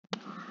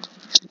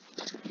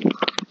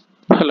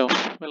Hello,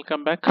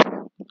 welcome back.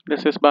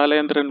 This is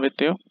Balayendran with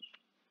you.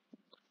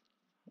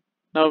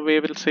 Now we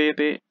will see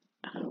the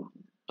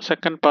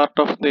second part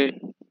of the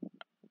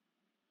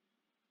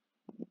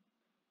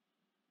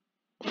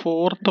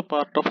fourth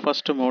part of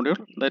first module,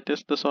 that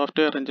is the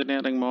software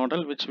engineering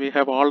model, which we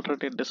have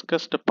already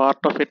discussed a part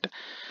of it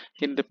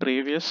in the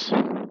previous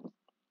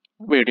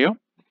video.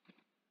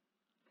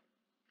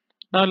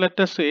 Now let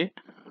us see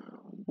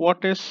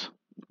what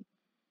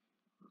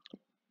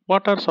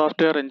are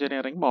software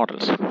engineering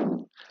models.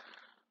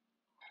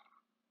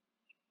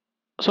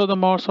 So the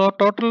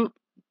total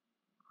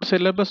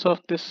syllabus of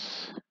this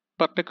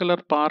particular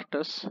part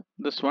is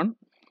this one,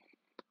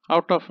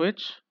 out of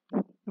which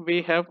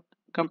we have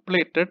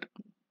completed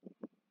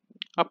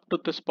up to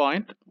this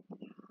point,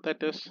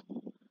 that is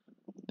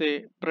the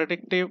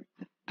predictive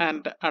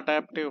and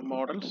adaptive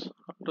models.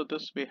 Up to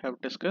this we have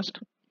discussed.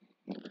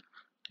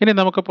 ഇനി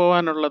നമുക്ക്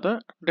പോകാനുള്ളത്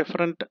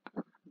different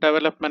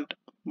development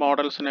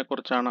മോഡൽസിനെ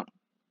കുറിച്ചാണ്.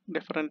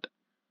 Different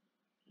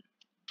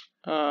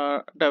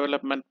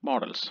development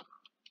models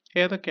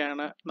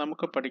ഏതൊക്കെയാണ്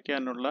നമുക്ക്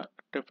പഠിക്കാനുള്ള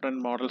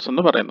different models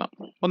എന്ന് പറയുന്നത്.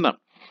 ഒന്ന്,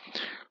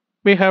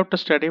 we have to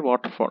study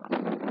waterfall.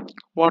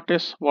 What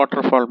is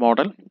waterfall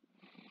model?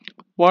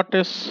 What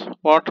is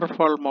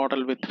waterfall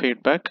model with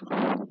feedback?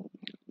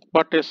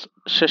 What is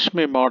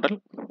Sashimi model?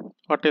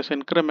 What is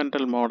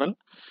incremental model?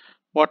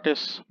 What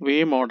is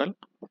V model?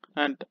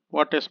 And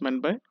what is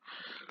meant by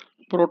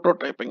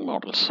prototyping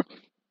models?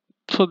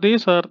 So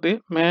these are the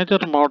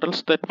major models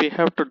that we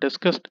have to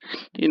discuss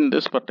in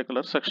this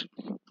particular section.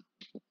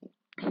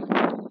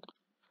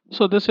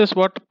 So this is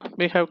what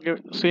we have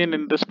seen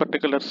in this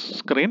particular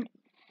screen,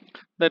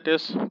 that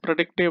is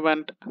predictive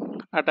and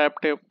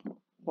adaptive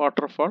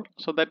waterfall.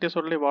 So that is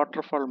only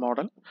waterfall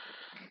model.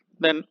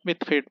 Then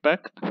with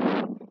feedback,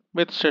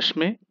 with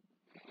Sashimi,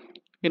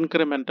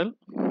 incremental,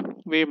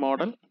 V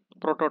model,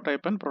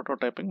 prototype and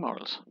prototyping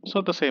models. So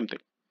the same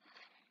thing.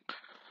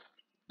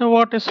 Now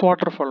what is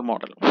waterfall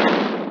model?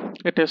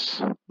 It is,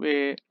 we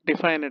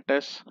define it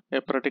as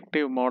a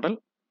predictive model,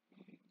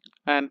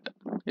 and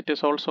it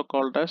is also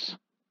called as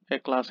a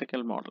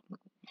classical model.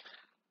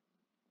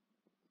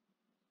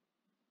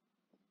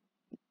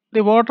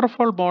 The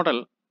waterfall model,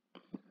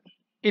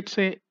 it's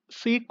a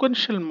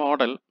sequential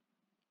model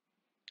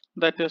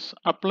that is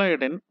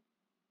applied in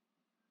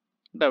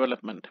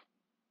development.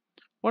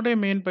 What do I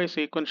mean by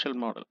sequential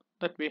model?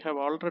 That we have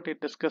already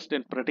discussed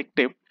in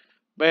predictive,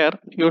 where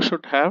you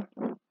should have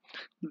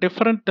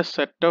different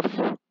set of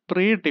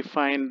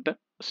predefined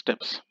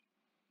steps.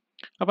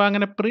 അപ്പോൾ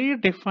അങ്ങനെ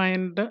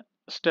predefined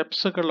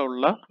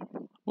സ്റ്റെപ്സുകളുള്ള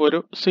ഒരു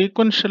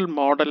sequential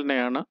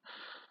മോഡലിനെയാണ്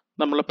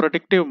നമ്മൾ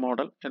predictive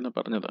model എന്ന്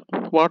പറഞ്ഞത്.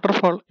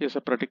 Waterfall is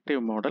a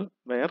predictive model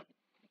where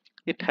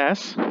it has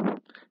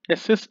a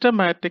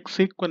systematic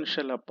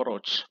sequential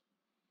approach.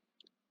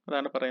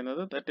 അതാണ്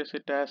പറയുന്നത്, that is,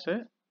 it has a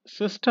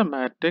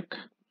systematic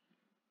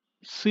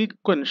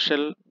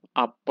sequential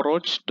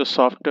approach to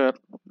software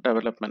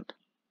development,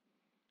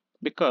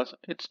 because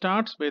it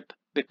starts with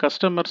the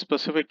customer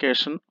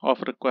specification of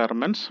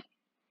requirements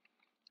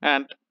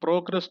and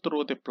progress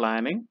through the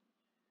planning,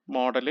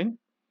 modeling,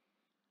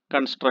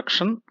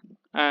 construction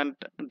and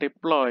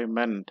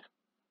deployment,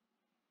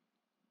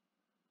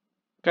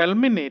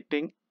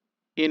 culminating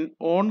in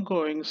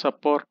ongoing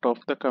support of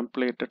the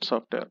completed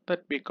software.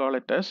 That we call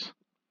it as,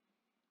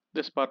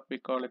 this part we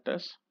call it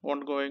as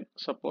ongoing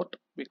support,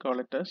 we call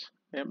it as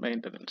a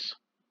maintenance.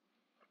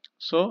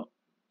 So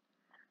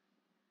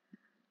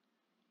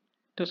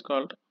it is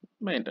called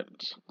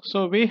maintenance. So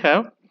we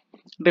have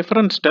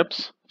different steps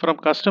from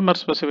customer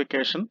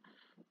specification,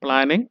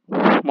 planning,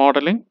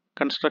 modeling,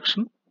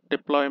 construction,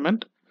 deployment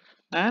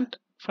and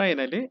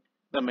finally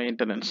the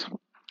maintenance.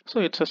 So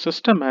it's a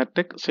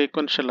systematic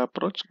sequential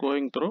approach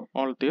going through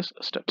all these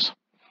steps.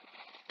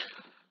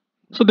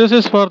 So this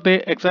is for the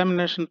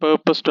examination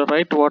purpose to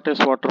write what is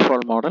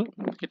waterfall model.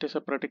 It is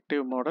a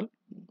predictive model.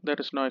 There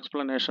is no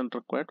explanation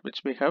required,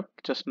 which we have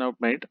just now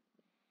made.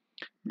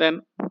 Then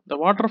the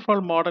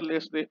waterfall model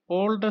is the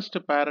oldest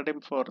paradigm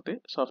for the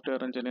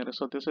software engineering.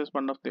 So this is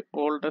one of the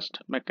oldest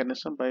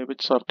mechanism by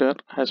which software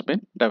has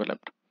been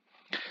developed.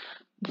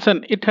 Then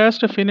it has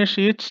to finish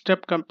each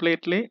step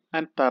completely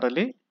and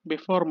thoroughly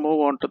before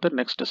move on to the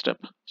next step.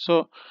 So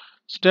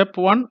step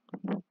 1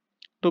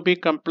 to be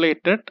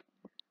completed,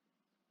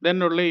 then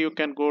only you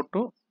can go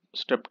to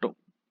step 2.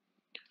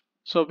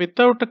 So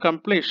without a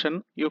completion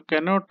you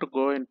cannot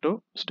go into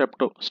step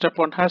 2. Step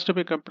 1 has to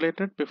be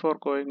completed before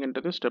going into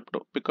the step 2,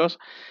 because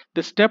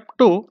the step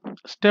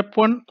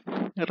 1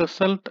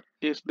 result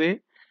is the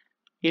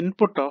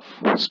input of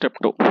step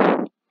 2.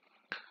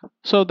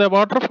 So the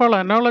waterfall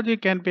analogy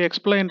can be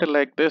explained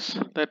like this,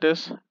 that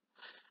is,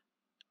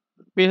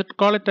 we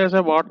call it as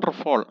a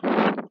waterfall,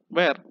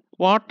 where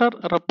water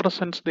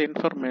represents the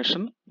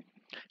information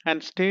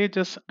and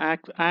stages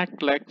act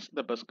like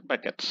the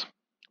buckets.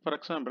 For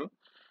example,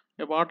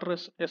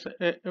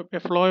 a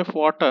flow of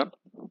water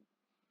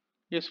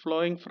is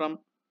flowing from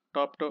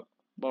top to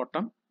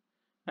bottom,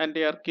 and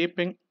they are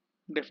keeping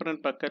different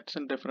buckets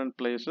in different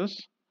places,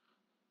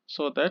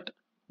 so that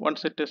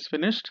once it is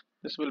finished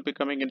This will be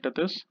coming into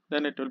this,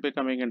 then it will be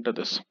coming into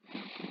this.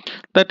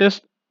 That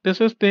is, this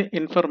is the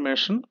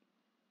information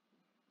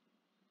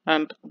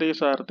and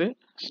these are the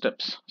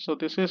steps. So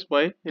this is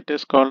why it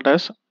is called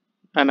as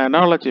an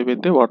analogy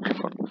with the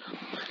waterfall.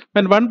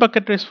 When one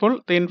bucket is full,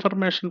 the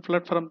information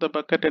flood from the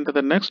bucket into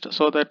the next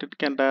so that it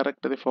can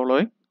direct the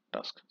following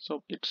task.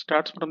 So it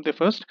starts from the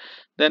first,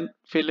 then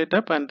fill it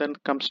up, and then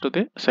comes to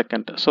the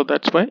second. So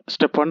that's why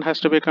step 1 has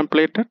to be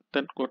completed,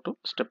 then go to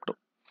step 2.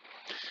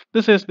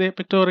 This is the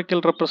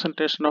pictorial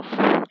representation of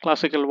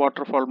classical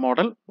waterfall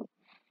model.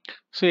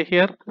 See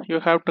here, you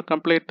have to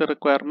complete the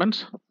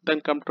requirements,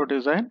 then come to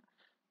design,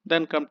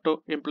 then come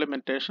to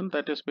implementation.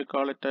 That is, we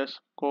call it as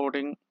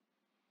coding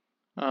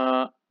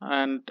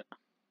and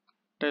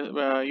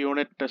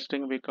unit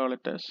testing. We call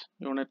it as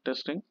unit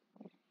testing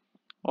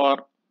or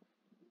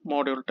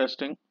module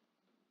testing,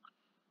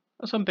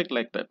 something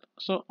like that.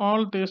 So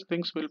all these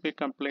things will be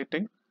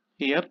completing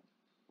here,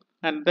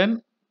 and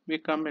then we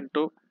come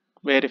into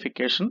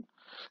verification.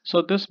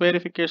 So this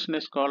verification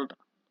is called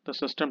the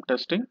system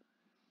testing.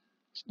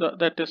 So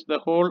that is, the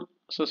whole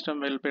system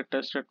will be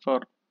tested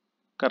for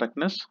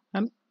correctness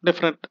and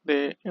different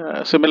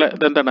similar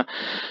എന്താണ്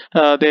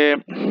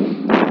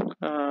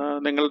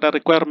നിങ്ങളുടെ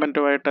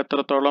റിക്വയർമെൻറ്റുമായിട്ട്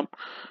എത്രത്തോളം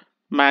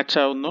match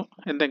ആവുന്നു,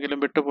 എന്തെങ്കിലും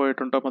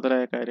വിട്ടുപോയിട്ടുണ്ടോ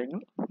മുതലായ കാര്യങ്ങൾ.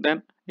 Then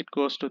it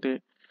goes to the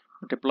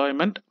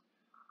deployment.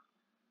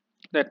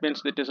 That means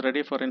it is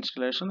ready for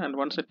installation, and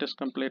once it is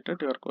completed,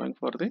 you are going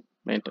for the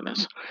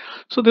maintenance.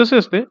 So this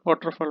is the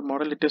waterfall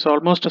model. It is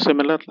almost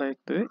similar like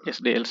the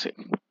SDLC.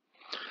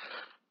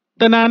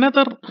 Then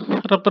another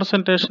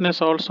representation is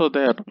also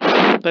there,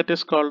 that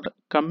is called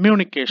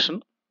communication,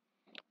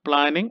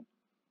 planning,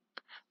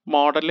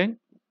 modeling,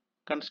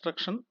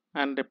 construction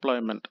and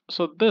deployment.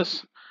 So this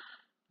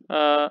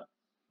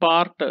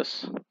part is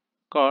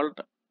called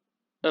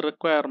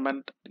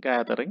requirement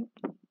gathering.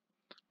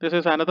 This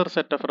is another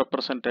set of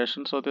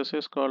representation. So this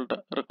is called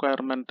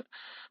requirement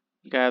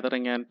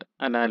gathering and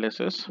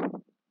analysis,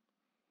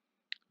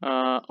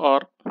 or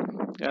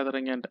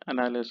gathering and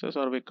analysis,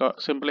 or we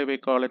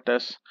call it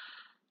as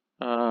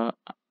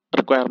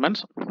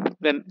requirements.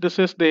 Then this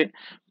is the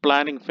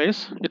planning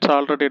phase. It's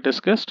already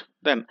discussed.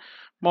 Then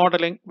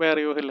modeling, where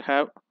you will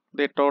have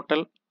the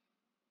total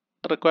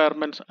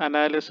requirements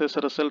analysis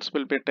results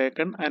will be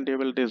taken and you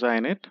will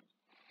design it.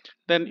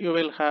 Then you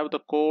will have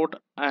the code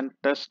and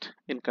test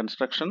in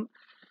construction,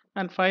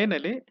 and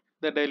finally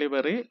the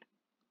delivery,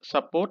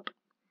 support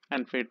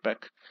and feedback.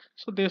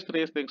 So these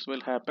three things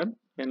will happen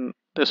in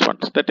this one.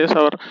 That is,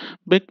 our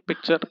big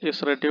picture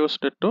is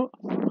reduced to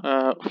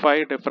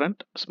 5 different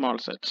small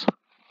sets.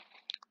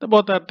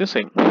 Both are the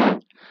same.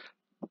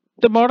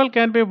 The model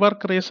can be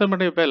work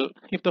reasonably well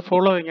if the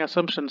following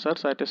assumptions are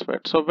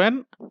satisfied. So when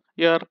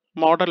your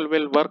model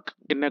will work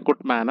in a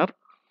good manner,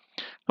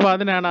 അപ്പോൾ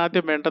അതിനാണ്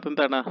ആദ്യം വേണ്ടത്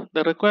എന്താണ്,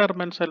 the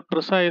requirements are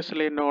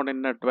precisely known in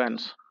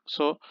advance.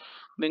 So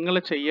നിങ്ങൾ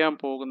ചെയ്യാൻ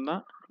പോകുന്ന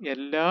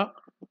എല്ലാ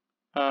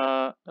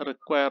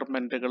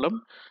റിക്വയർമെൻറ്റുകളും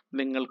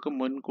നിങ്ങൾക്ക്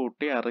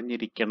മുൻകൂട്ടി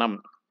അറിഞ്ഞിരിക്കണം.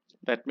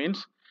 That means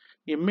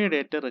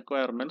immediate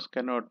requirements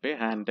cannot be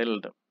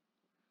handled.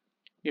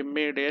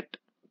 Immediate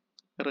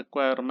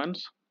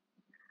requirements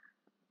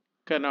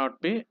cannot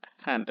be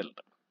handled.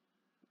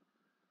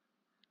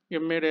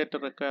 Immediate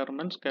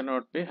requirements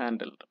cannot be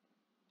handled.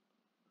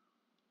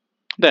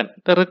 Then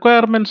the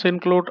requirements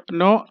include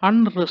no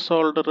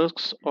unresolved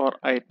risks or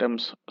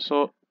items. So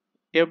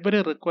every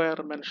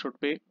requirement should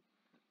be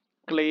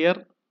clear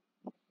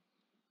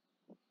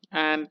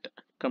and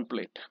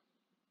complete.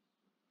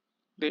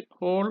 The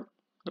whole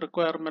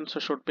requirements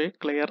should be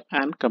clear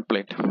and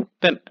complete.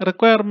 Then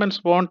requirements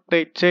won't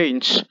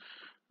change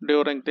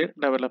during the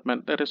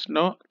development. There is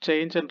no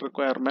change in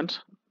requirements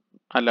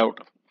allowed.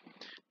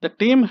 The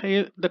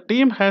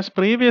team has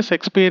previous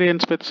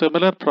experience with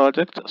similar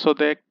projects, so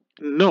they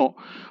know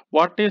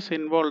what is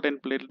involved in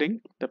building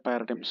the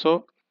paradigm. So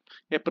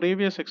a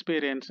previous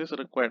experience is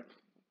required.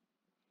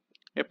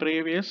 A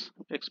previous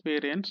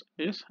experience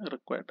is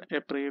required.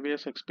 A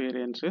previous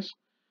experience is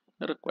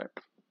required.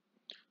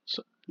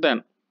 So then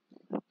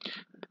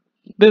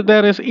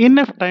there is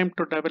enough time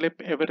to develop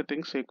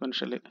everything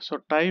sequentially. So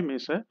time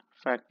is a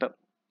factor.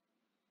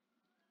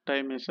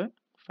 Time is a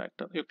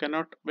factor. You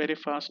cannot very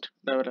fast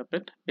develop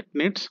it. It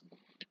needs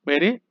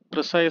very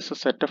precise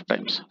set of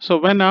times. So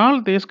when all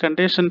these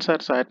conditions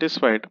are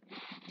satisfied,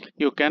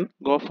 you can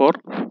go for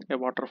a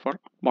waterfall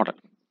model.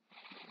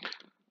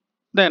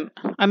 Then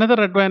another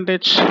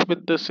advantage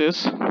with this is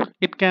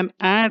it can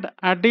add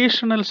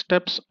additional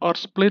steps or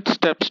split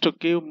steps to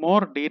give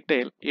more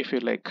detail if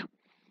you like.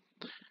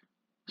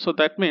 So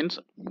that means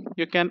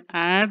you can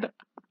add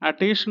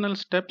additional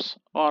steps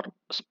or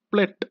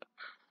split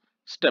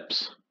steps.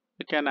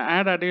 You can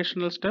add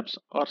additional steps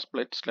or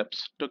split steps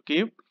to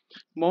give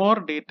more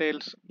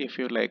details if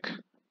you like.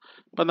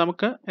 അപ്പോൾ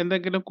നമുക്ക്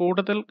എന്തെങ്കിലും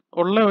കൂടുതൽ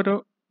ഉള്ള ഒരു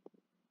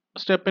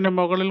സ്റ്റെപ്പിന്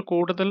മുകളിൽ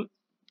കൂടുതൽ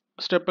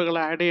സ്റ്റെപ്പുകൾ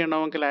add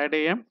ചെയ്യണമെങ്കിൽ ആഡ്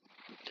ചെയ്യാം.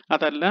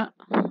 അതല്ല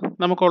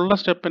നമുക്കുള്ള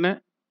സ്റ്റെപ്പിനെ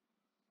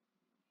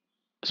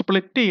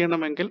സ്പ്ലിറ്റ്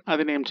ചെയ്യണമെങ്കിൽ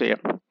അതിനെയും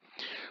ചെയ്യാം.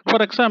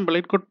 For example,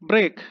 it could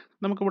break.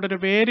 നമുക്കിവിടെ ഒരു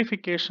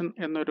വേരിഫിക്കേഷൻ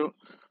എന്നൊരു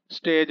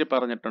സ്റ്റേജ്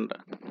പറഞ്ഞിട്ടുണ്ട്.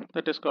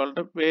 ദറ്റ് ഈസ്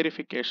കോൾഡ്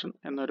വേരിഫിക്കേഷൻ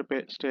എന്നൊരു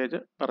സ്റ്റേജ്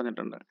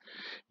പറഞ്ഞിട്ടുണ്ട്.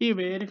 ഈ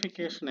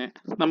വേരിഫിക്കേഷനെ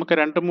നമുക്ക്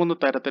 2-3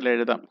 തരത്തിൽ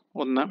എഴുതാം.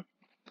 ഒന്ന്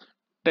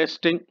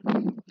ടെസ്റ്റിംഗ്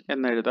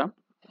എന്നെഴുതാം.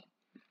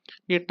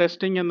 ഈ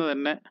ടെസ്റ്റിംഗ് എന്ന്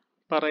തന്നെ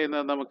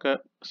പറയുന്നത് നമുക്ക്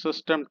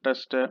സിസ്റ്റം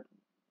ടെസ്റ്റ്,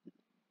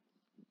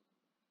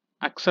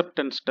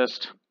 അക്സെപ്റ്റൻസ്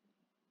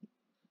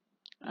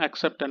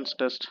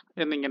ടെസ്റ്റ്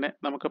എന്നിങ്ങനെ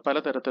നമുക്ക്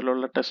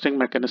പലതരത്തിലുള്ള ടെസ്റ്റിംഗ്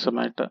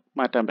മെക്കാനിസമായിട്ട്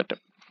മാറ്റാൻ പറ്റും.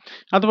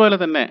 അതുപോലെ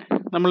തന്നെ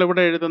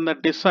നമ്മളിവിടെ എഴുതുന്ന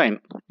ഡിസൈൻ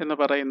എന്ന്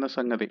പറയുന്ന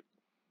സംഗതി,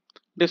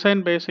 ഡിസൈൻ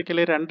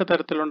ബേസിക്കലി 2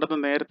 തരത്തിലുണ്ടെന്ന്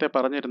നേരത്തെ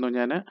പറഞ്ഞിരുന്നു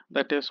ഞാൻ.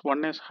 That is one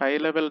is high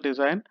level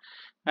design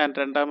and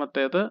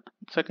രണ്ടാമത്തേത്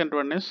second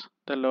one is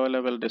the low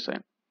level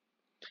design.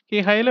 ഈ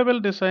ഹൈ ലെവൽ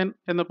ഡിസൈൻ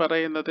എന്ന്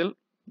പറയുന്നതിൽ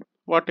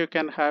what you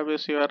can have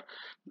is your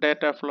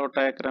data flow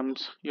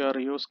diagrams, your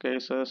use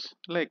cases,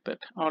 like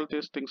that. All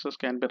these things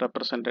can be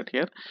represented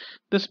here.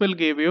 This will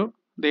give you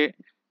the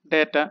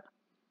data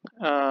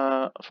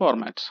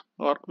formats,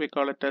 or we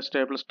call it as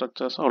table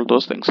structures, all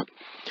those things.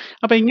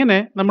 അപ്പോൾ ഇങ്ങനെ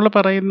നമ്മൾ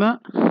പറയുന്ന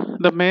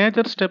the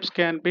major steps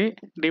can be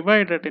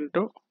divided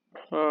into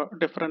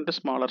different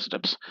smaller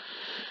steps.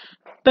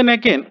 Then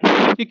again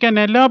you can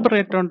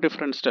elaborate on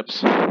different steps.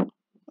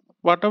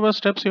 Whatever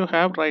steps you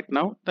have right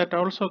now, that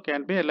also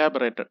can be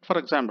elaborated. For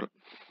example,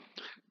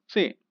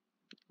 see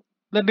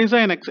the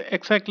design,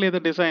 exactly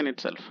the design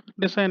itself.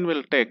 Design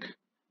will take,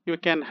 you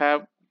can have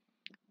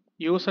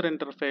user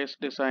interface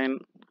design,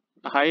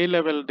 high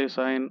level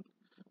design,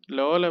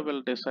 low level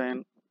design,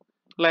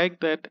 like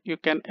that. You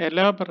can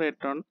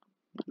elaborate on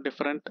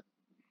different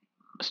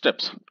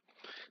steps.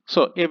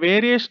 So a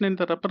variation in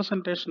the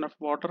representation of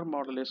water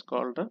model is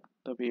called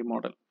the V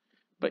model.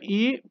 But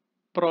ഈ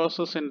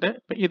പ്രോസസ്സിൻ്റെ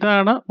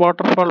ഇതാണ്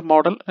waterfall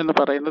model എന്ന്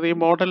പറയുന്നത്. ഈ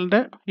മോഡലിൻ്റെ,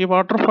 ഈ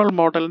waterfall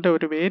മോഡലിൻ്റെ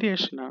ഒരു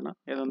വേരിയേഷനാണ്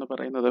ഇതെന്ന്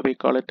പറയുന്നത്. We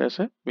call it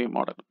as A V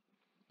model.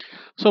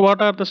 So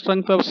what are the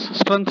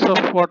strengths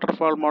of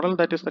waterfall model?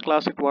 That is the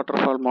classic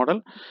waterfall model.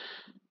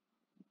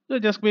 We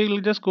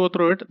will just go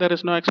through it. There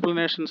is no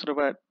explanations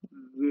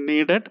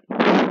needed.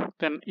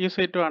 Then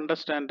easy to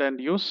understand and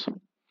use.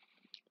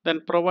 Then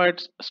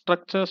provides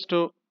structures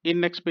to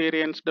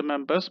inexperienced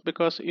members,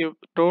 because you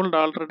told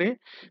already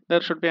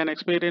there should be an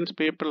experienced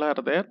people are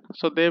there,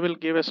 so they will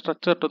give a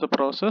structure to the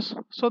process,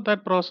 so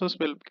that process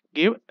will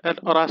give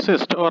or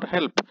assist or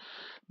help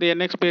the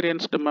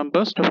inexperienced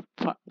members to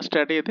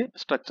study the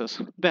structures.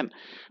 Then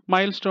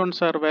milestones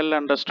are well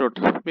understood.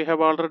 We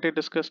have already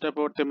discussed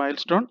about the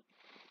milestone.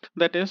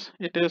 That is,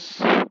 it is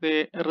the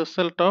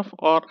result of,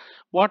 or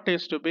what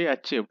is to be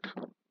achieved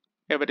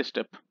every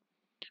step.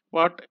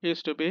 What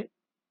is to be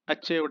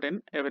achieved in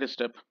every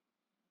step.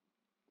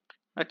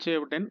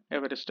 Achieved in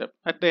every step,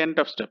 at the end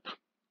of step,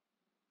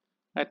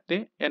 at the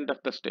end of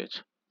the stage,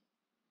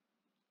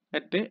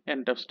 at the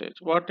end of stage.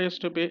 What is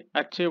to be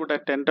achieved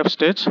at end of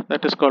stage,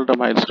 that is called a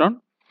milestone.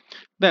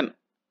 Then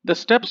the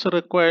steps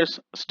requires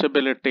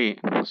stability.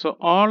 So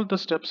all the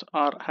steps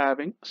are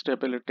having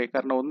stability,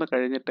 കാരണം ഒന്ന്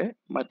കഴിഞ്ഞിട്ടേ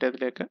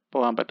മറ്റേതിലേക്ക്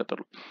പോകാൻ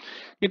പറ്റത്തുള്ളൂ.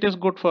 It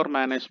is good for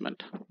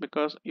management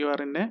because you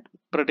are in a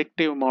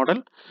predictive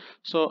model,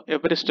 so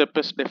every step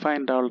is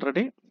defined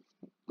already.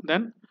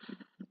 Then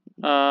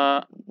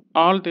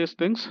all these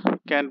things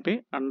can be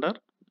under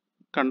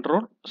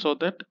control, so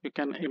that you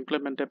can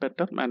implement a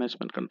better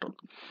management control.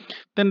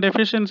 Then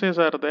deficiencies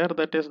are there,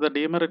 that is the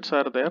demerits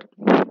are there.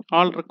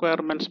 All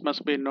requirements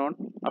must be known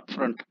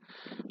upfront.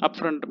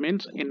 Upfront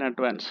means in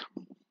advance.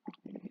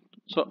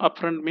 So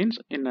upfront means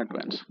in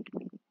advance.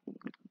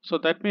 So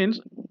that means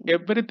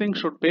everything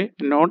should be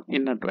known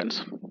in advance.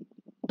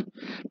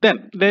 Then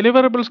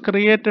deliverables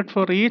created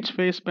for each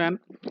phase span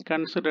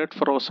considered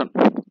frozen.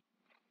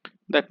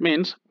 That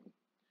means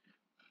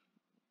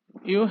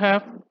you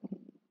have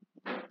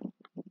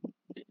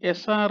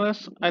SRS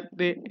at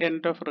the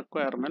end of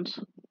requirements,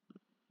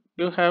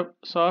 you have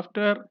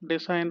software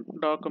design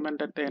document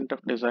at the end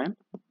of design,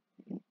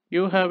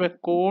 you have a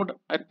code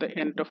at the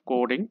end of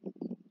coding,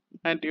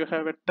 and you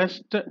have a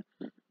test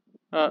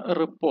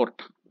report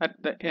at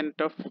the end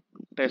of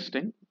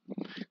testing.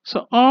 So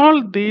all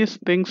these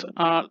things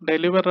are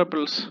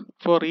deliverables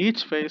for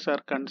each phase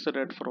are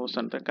considered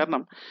frozen.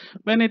 Karanam,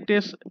 when it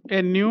is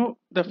a new,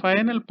 the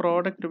final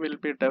product will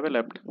be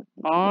developed,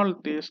 all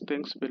these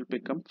things will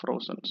become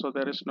frozen. So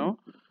there is no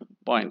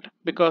point,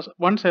 because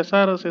once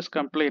SRS is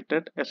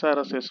completed,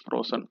 SRS is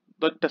frozen.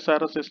 That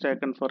SRS is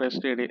taken for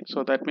STD.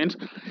 So that means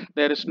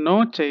there is no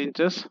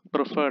changes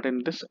preferred in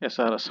this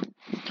SRS.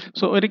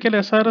 So ഒരിക്കൽ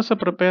SRS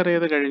prepare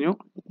ചെയ്ത് കഴിഞ്ഞു,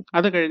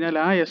 അത് കഴിഞ്ഞാൽ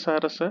ആ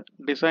SRS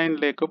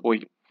ഡിസൈനിലേക്ക്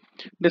പോയി.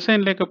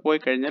 ഡിസൈനിലേക്ക് പോയി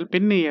കഴിഞ്ഞാൽ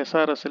പിന്നെ ഈ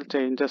SRSൽ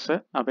ചേഞ്ചസ്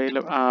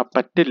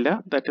പറ്റില്ല.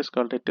 That is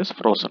called it is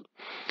frozen.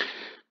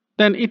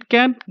 Then it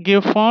can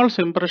give false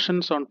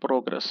impressions on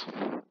progress.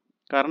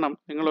 കാരണം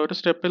നിങ്ങൾ ഒരു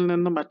സ്റ്റെപ്പിൽ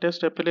നിന്ന് മറ്റേ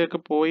സ്റ്റെപ്പിലേക്ക്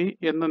പോയി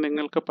എന്ന്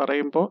നിങ്ങൾക്ക്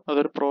പറയുമ്പോൾ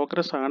അതൊരു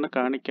പ്രോഗ്രസ് ആണ്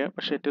കാണിക്കുക,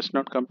 പക്ഷേ it is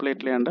not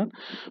completely under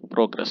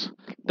progress.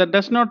 That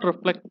does not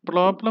reflect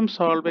problem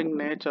solving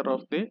nature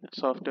of the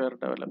software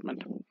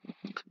development.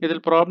 ഇതിൽ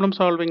പ്രോബ്ലം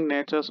സോൾവിംഗ്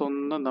നേച്ചേഴ്സ്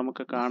ഒന്നും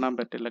നമുക്ക് കാണാൻ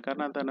പറ്റില്ല.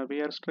 കാരണം എന്താണ്? V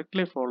R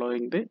strictly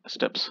following the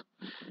steps.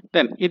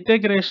 Then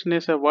integration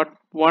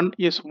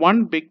is one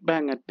big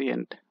bang at the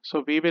end. So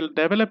we will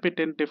develop it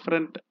in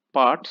different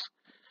parts,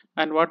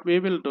 and what we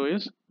will do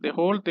is the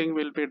whole thing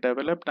will be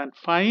developed, and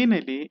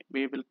finally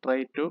we will try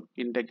to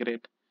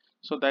integrate.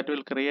 So that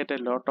will create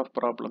a lot of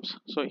problems.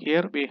 So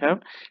here we have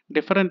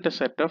different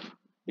set of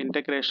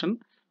integration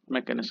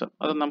mechanism.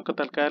 അത് നമുക്ക്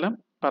തൽക്കാലം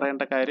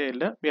പറയേണ്ട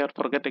കാര്യമില്ല. We are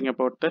forgetting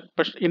about that.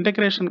 But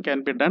integration can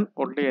be done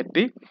only at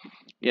the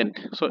end.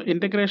 So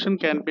integration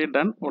can be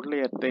done only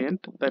at the end.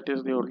 That is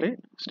the only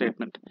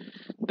statement.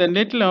 Then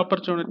little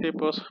opportunity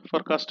pose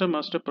for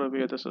customers to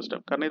preview the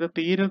system. കാരണം ഇത്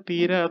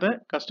തീരാതെ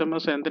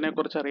customers എന്തിനെ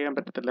കുറിച്ച് അറിയാൻ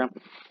പറ്റത്തില്ല.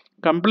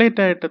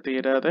 Complete ആയിട്ട്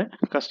തീരാതെ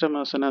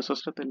കസ്റ്റമേഴ്സിന്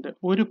സിസ്റ്റത്തിന്റെ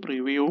ഒരു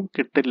പ്രിവ്യൂവും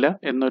കിട്ടില്ല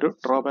എന്നൊരു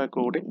ഡ്രോബാക്ക്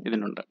കൂടി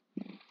ഇതിനുണ്ട്.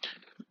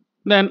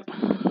 Then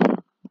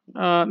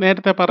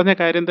നേരത്തെ പറഞ്ഞ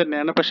കാര്യം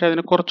തന്നെയാണ്, പക്ഷെ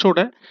അതിന്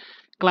കുറച്ചുകൂടെ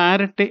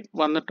ക്ലാരിറ്റി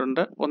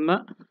വന്നിട്ടുണ്ട്. ഒന്ന്,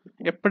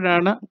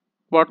 എപ്പോഴാണ്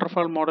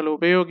വാട്ടർഫാൾ മോഡൽ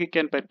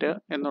ഉപയോഗിക്കാൻ പറ്റുക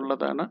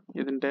എന്നുള്ളതാണ്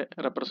ഇതിൻ്റെ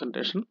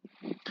representation.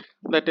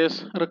 That is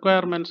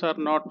requirements are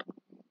not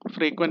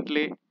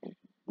frequently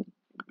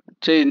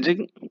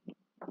changing.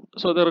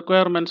 So the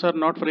requirements are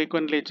not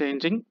frequently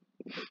changing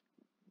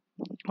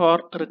or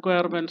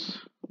requirements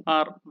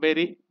are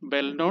very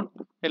well known.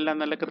 എല്ലാം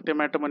നല്ല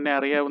കൃത്യമായിട്ട് മുന്നേ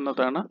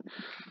അറിയാവുന്നതാണ്.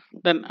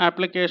 Then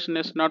application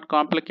is not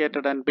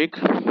complicated and big.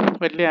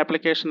 വലിയ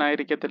ആപ്ലിക്കേഷൻ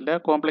ആയിരിക്കത്തില്ല,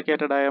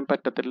 കോംപ്ലിക്കേറ്റഡ് ആയാൻ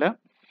പറ്റത്തില്ല.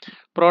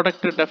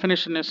 Product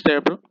definition is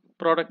stable.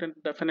 പ്രോഡക്റ്റിൻ്റെ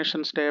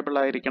definition stable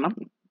ആയിരിക്കണം.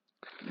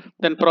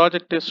 Then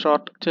project is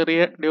short.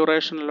 ചെറിയ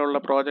ഡ്യൂറേഷനിലുള്ള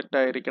പ്രോജക്റ്റ്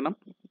ആയിരിക്കണം.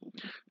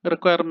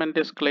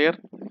 Requirement is clear.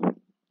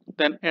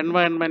 Then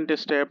environment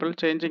is stable.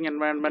 Changing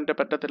environment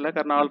പറ്റത്തില്ല,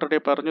 കാരണം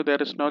ഓൾറെഡി പറഞ്ഞു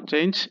there is no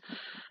change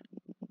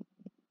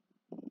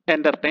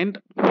entertained.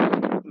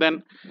 Then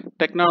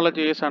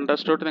technology is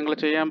understood. നിങ്ങൾ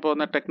ചെയ്യാൻ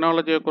പോകുന്ന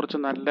ടെക്നോളജിയെ കുറിച്ച്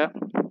നല്ല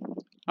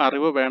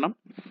അറിവ് വേണം.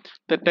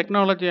 The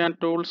technology and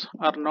tools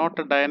are not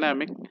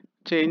dynamic.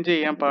 Change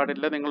ചെയ്യാൻ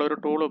പാടില്ല. നിങ്ങളൊരു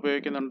ടൂൾ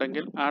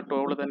ഉപയോഗിക്കുന്നുണ്ടെങ്കിൽ ആ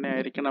ടൂൾ തന്നെ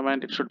ആയിരിക്കണം,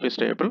 and it should be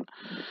stable.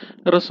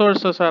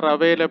 Resources are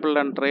available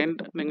and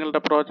trained. നിങ്ങളുടെ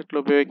പ്രോജക്റ്റിൽ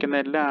ഉപയോഗിക്കുന്ന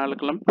എല്ലാ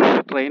ആളുകളും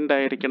ട്രെയിൻഡ്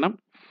ആയിരിക്കണം.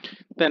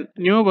 Then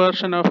new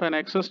version of an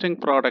existing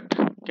product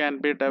can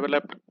be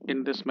developed in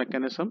this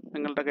mechanism.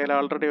 നിങ്ങളുടെ കയ്യിൽ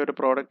ഓൾറെഡി ഒരു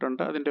പ്രോഡക്റ്റ്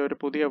ഉണ്ട്, അതിൻ്റെ ഒരു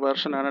പുതിയ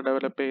വേർഷനാണ്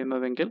ഡെവലപ്പ്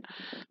ചെയ്യുന്നതെങ്കിൽ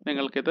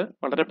നിങ്ങൾക്കിത്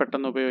വളരെ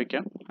പെട്ടെന്ന്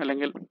ഉപയോഗിക്കാം.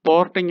 അല്ലെങ്കിൽ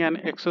porting an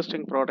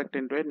existing product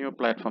in to A new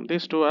platform.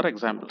 These two are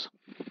examples.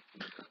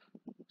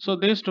 So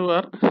these two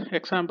are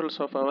examples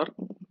of our.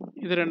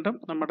 ഇത് രണ്ടും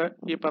നമ്മുടെ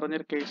ഈ പറഞ്ഞ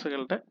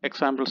കേസുകളുടെ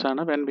എക്സാമ്പിൾസ്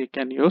ആണ്. When we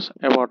can use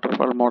A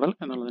waterfall model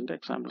എന്നുള്ളതിൻ്റെ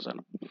എക്സാമ്പിൾസ്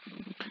ആണ്.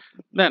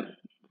 ദെൻ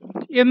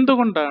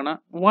എന്തുകൊണ്ടാണ്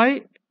Y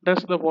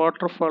does the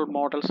waterfall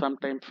model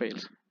sometimes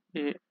fails?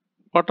 ഈ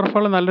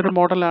വാട്ടർഫാൾ നല്ലൊരു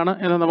മോഡലാണ്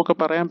എന്ന് നമുക്ക്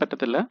പറയാൻ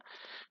പറ്റത്തില്ല.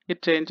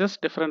 It changes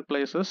different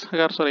places.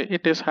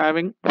 It is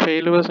having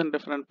failures in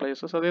different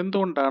places. അത്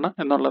എന്തുകൊണ്ടാണ്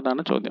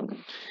എന്നുള്ളതാണ് ചോദ്യം.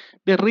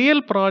 The real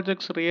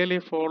projects really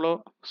follow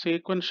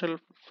sequential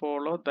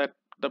follow that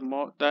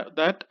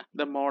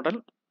the model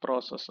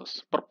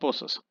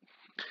proposes.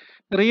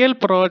 Real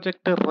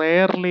project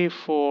rarely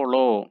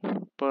follow.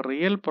 ഇപ്പോൾ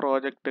റിയൽ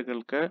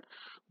പ്രോജക്റ്റുകൾക്ക്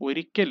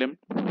ഒരിക്കലും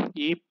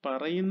ഈ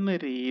പറയുന്ന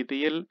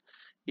രീതിയിൽ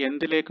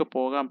എന്തിലേക്ക്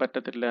പോകാൻ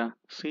പറ്റത്തില്ല,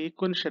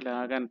 സീക്വൻഷ്യൽ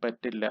ആകാൻ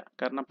പറ്റില്ല.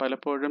 കാരണം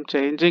പലപ്പോഴും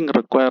ചേഞ്ചിങ്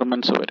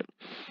റിക്വയർമെൻറ്റ്സ് വരും.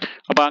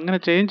 അപ്പോൾ അങ്ങനെ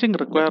ചേഞ്ചിങ്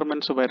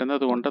റിക്വയർമെൻറ്റ്സ്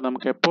വരുന്നത് കൊണ്ട്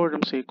നമുക്ക്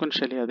എപ്പോഴും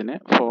സീക്വൻഷ്യലി അതിനെ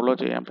ഫോളോ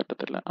ചെയ്യാൻ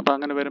പറ്റത്തില്ല. അപ്പോൾ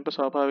അങ്ങനെ വരുമ്പോൾ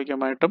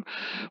സ്വാഭാവികമായിട്ടും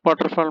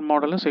വാട്ടർഫാൾ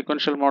മോഡൽ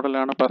സീക്വൻഷ്യൽ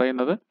മോഡലാണ്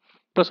പറയുന്നത്.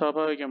 ഇപ്പോൾ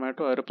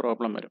സ്വാഭാവികമായിട്ടും ആ ഒരു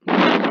പ്രോബ്ലം വരും.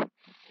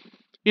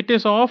 It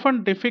is often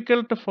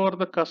difficult for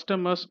the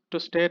customers to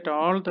state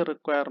all the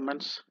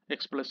requirements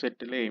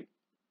explicitly.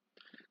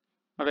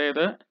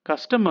 അതായത്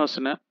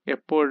കസ്റ്റമേഴ്സിന്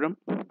എപ്പോഴും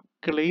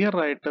ക്ലിയർ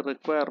ആയിട്ട്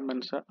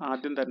റിക്വയർമെന്റ്സ്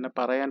ആദ്യം തന്നെ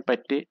പറയാൻ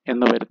പറ്റി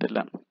എന്ന് വരത്തില്ല.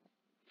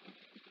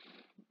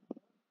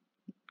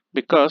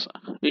 Because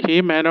he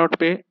may not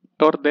be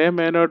or they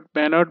may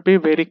not be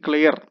very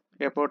clear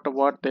about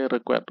what they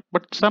require,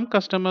 but some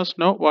customers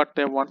know what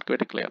they want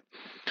very clear.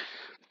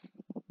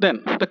 Then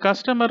the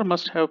customer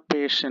must have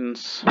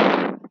patience.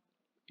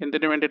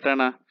 എന്തിനു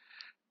വേണ്ടിയിട്ടാണ്?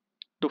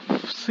 To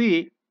see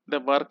the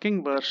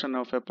working version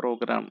of A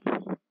programme.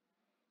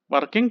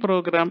 Working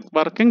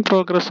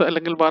progress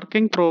അല്ലെങ്കിൽ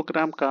working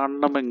programme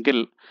കാണണമെങ്കിൽ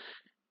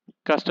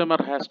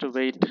customer has to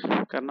wait.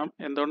 കാരണം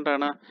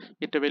എന്തുകൊണ്ടാണ്?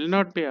 It will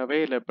not be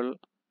available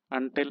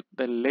until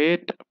the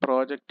late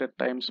project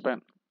time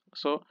span.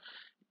 So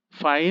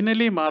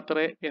finally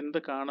മാത്രമേ എന്ത്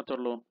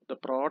കാണത്തുള്ളൂ? The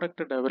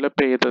product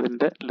develop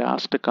ചെയ്തതിൻ്റെ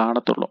last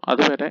കാണത്തുള്ളൂ.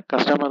 അതുവരെ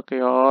കസ്റ്റമർക്ക്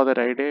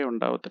യാതൊരു ഐഡിയ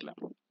ഉണ്ടാവത്തില്ല.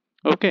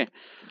 ഓക്കെ.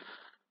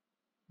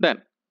 ദെൻ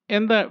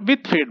എന്താ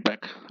വിത്ത്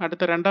ഫീഡ്ബാക്ക്?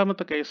 അടുത്ത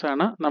രണ്ടാമത്തെ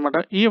കേസാണ് നമ്മുടെ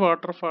ഈ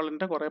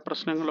വാട്ടർഫാളിൻ്റെ കുറേ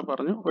പ്രശ്നങ്ങൾ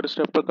പറഞ്ഞു. ഒരു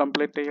സ്റ്റെപ്പ്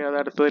കംപ്ലീറ്റ് ചെയ്യാതെ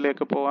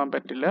അടുത്തതിലേക്ക് പോകാൻ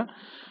പറ്റില്ല,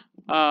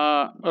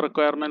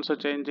 റിക്വയർമെൻറ്റ്സ്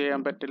ചേഞ്ച്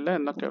ചെയ്യാൻ പറ്റില്ല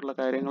എന്നൊക്കെയുള്ള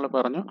കാര്യങ്ങൾ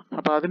പറഞ്ഞു.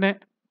 അപ്പോൾ അതിനെ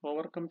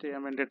ഓവർകം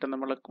ചെയ്യാൻ വേണ്ടിയിട്ട്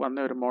നമ്മൾ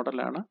വന്ന ഒരു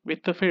മോഡലാണ്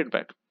വിത്ത്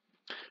ഫീഡ്ബാക്ക്.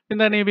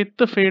 എന്താണ് ഈ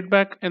വിത്ത്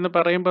ഫീഡ്ബാക്ക് എന്ന്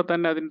പറയുമ്പോൾ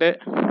തന്നെ അതിൻ്റെ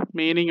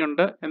മീനിങ്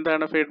ഉണ്ട്.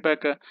 എന്താണ്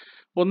ഫീഡ്ബാക്ക്?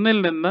 ഒന്നിൽ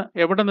നിന്ന്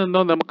എവിടെ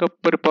നിന്നോ നമുക്ക്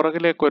ഒരു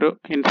പുറകിലേക്കൊരു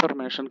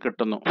ഇൻഫർമേഷൻ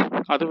കിട്ടുന്നു,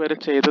 അതുവരെ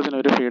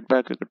ചെയ്തതിനൊരു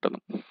ഫീഡ്ബാക്ക് കിട്ടുന്നു.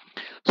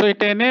 So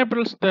it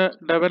enables the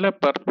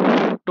developer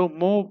to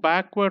move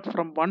backward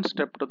from one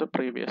step to the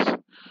previous.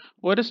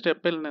 ഒരു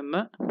സ്റ്റെപ്പിൽ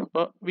നിന്ന്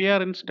we are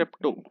in step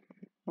 2.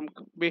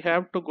 We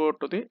have to go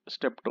to the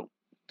step 2.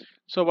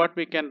 So what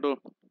we can do,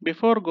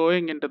 before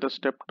going into the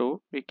step 2,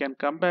 we can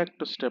come back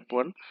to step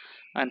 1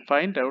 and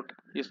find out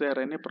is there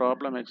any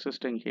problem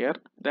existing here,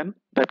 then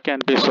that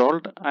can be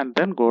solved, and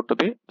then go to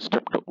the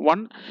step 2.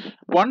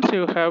 Once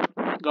you have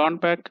gone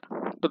back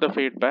to the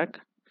feedback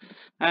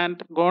and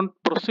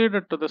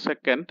proceeded to the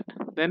second,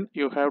 then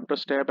you have to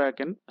stay back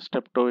in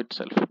step 2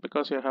 itself,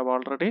 because you have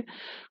already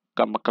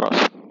come across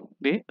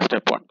the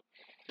step 1.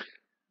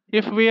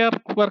 If we are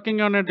working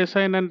on a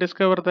design and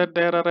discover that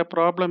there are a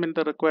problem in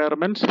the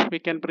requirements, we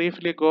can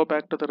briefly go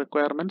back to the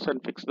requirements and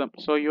fix them.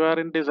 So you are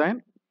in design.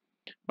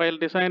 While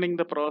designing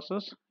the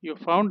process, you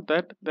found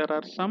that there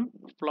are some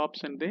flops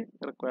in the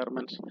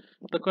requirements.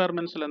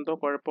 Requirements-il എന്തോ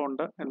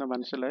കുഴപ്പമുണ്ട് എന്ന്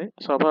മനസ്സിലായി.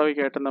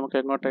 സ്വാഭാവികമായിട്ടും നമുക്ക്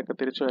എങ്ങോട്ടേക്ക്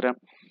തിരിച്ചു വരാം?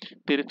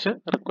 തിരിച്ച്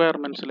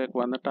requirements-ലേക്ക്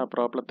വന്നിട്ട് ആ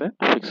പ്രോബ്ലത്തെ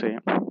ഫിക്സ്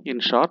ചെയ്യാം. In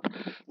short,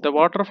 the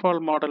waterfall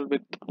model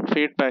with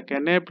feedback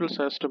enables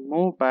us to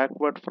move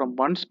backward from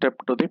one step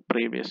to the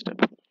previous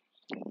step.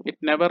 It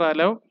never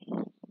allow.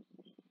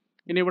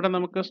 ഇനി ഇവിടെ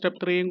നമുക്ക് സ്റ്റെപ്പ്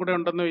 3യും കൂടെ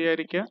ഉണ്ടെന്ന്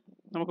വിചാരിക്കുക,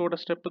 നമുക്കിവിടെ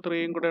സ്റ്റെപ്പ്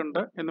 3യും കൂടെ ഉണ്ട്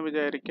എന്ന്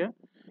വിചാരിക്കുക.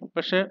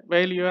 പക്ഷേ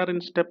while you are in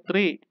step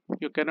 3,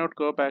 you cannot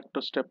go back to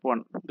step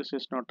 1. This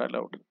is not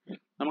allowed.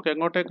 നമുക്ക്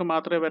എങ്ങോട്ടേക്ക്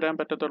മാത്രമേ വരാൻ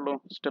പറ്റത്തുള്ളൂ?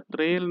 സ്റ്റെപ്പ്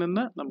 3യിൽ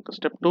നിന്ന് നമുക്ക്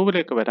സ്റ്റെപ്പ്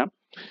 2ലേക്ക് വരാം,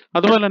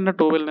 അതുപോലെ തന്നെ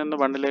 2ൽ നിന്ന്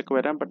 1ലേക്ക്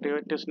വരാം. But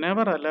it is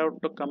never allowed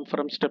to come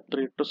from step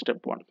 3 to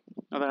step 1.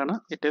 അതാണ്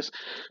it is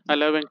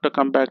allowing to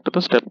come back to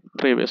the step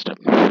previous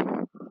step.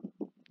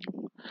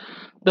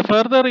 The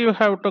further you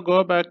have to go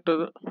back to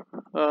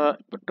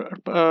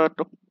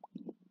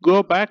go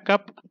back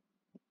up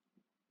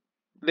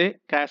the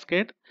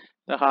cascade,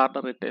 the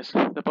harder it is.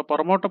 ഇപ്പോൾ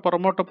പുറമോട്ട്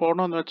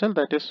പോകണമെന്ന് വെച്ചാൽ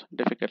that is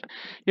difficult.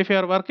 If you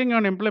are working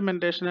on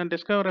implementation and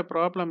discover a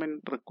problem in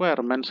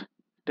requirements,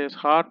 it is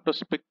hard to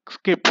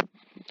skip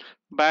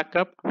back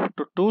up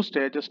to 2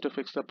 stages to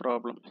fix the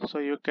problem. So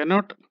you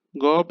cannot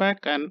go back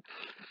and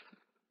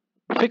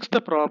fix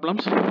the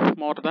problems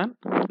not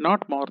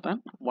more than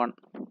 1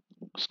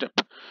 step.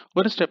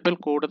 ഒരു സ്റ്റെപ്പിൽ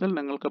കൂടുതൽ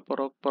നിങ്ങൾക്ക്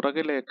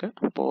പുറകിലേക്ക്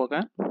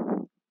പോകാൻ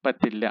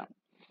പറ്റില്ല.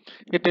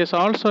 It is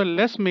also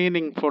less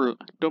meaningful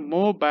to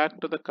move back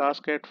to the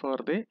cascade for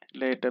the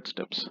later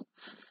steps.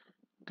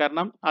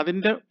 കാരണം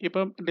അതിൻ്റെ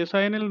ഇപ്പം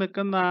ഡിസൈനിൽ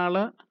നിൽക്കുന്ന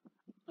ആള്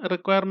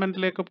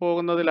റിക്വയർമെൻറ്റിലേക്ക്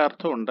പോകുന്നതിൽ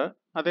അർത്ഥമുണ്ട്,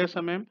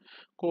 അതേസമയം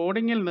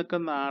കോഡിങ്ങിൽ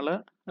നിൽക്കുന്ന ആള്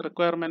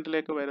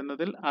റിക്വയർമെൻറ്റിലേക്ക്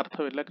വരുന്നതിൽ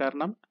അർത്ഥമില്ല.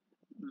 കാരണം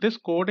this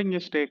coding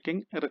is taking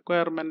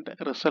requirement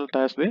result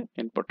as the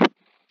input.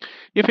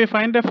 If we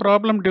find a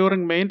problem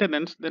during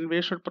maintenance, then we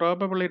should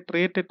probably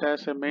treat it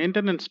as a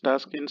maintenance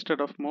task instead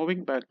of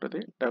moving back to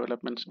the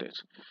development stage.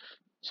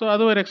 So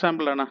അതും ഒരു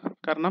example ആണ്.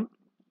 കാരണം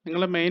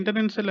നിങ്ങൾ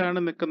മെയിൻ്റനൻസിലാണ്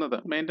നിൽക്കുന്നത്.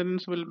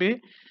 Maintenance will be,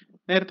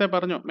 നേരത്തെ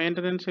പറഞ്ഞു,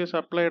 maintenance is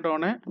applied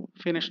on A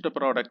finished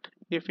product.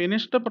 ഈ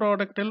finished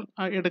പ്രോഡക്റ്റിൽ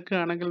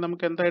എടുക്കുകയാണെങ്കിൽ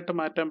നമുക്ക് എന്തായിട്ട്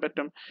മാറ്റാൻ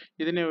പറ്റും?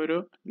 ഇതിനെ ഒരു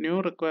ന്യൂ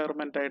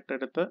റിക്വയർമെൻ്റ് ആയിട്ട്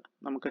എടുത്ത്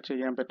നമുക്ക്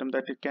ചെയ്യാൻ പറ്റും.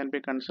 That it can be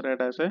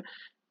considered as A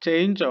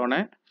change on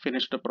A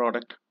finished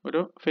product.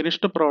 ഒരു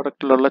ഫിനിഷ്ഡ്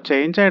പ്രോഡക്റ്റിലുള്ള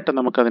ചേഞ്ച് ആയിട്ട്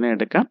നമുക്കതിനെ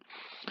എടുക്കാം.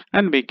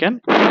 And we can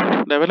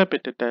develop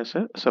it as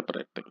A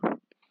separate thing.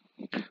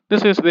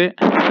 This is the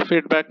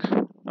feedback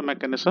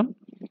mechanism.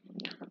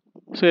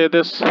 See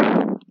this.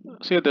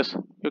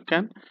 You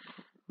can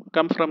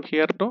come from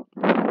here to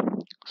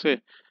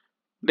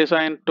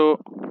design to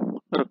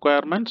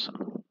requirements,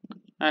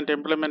 and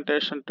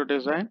implementation to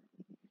design,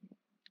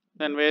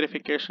 then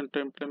verification to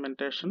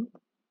implementation,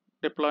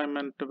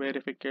 deployment to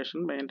verification,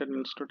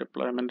 maintenance to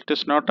deployment. It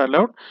is not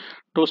allowed.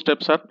 2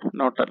 steps are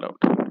not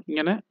allowed.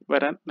 ഇങ്ങനെ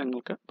വരാൻ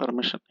നിങ്ങൾക്ക്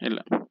permission ഇല്ല.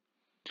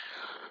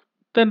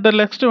 Then the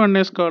next one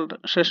is called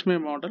Sashimi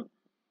model.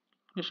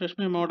 ഈ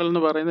Sashimi model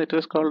എന്ന് പറയുന്നത് it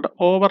is called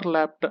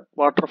overlapped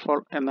waterfall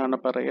എന്നാണ്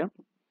പറയുക.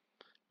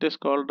 It is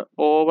called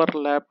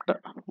overlapped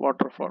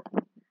waterfall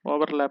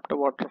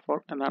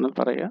എന്നാണ്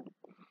പറയുക.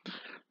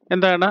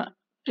 എന്താണ്?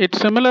 It's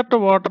similar to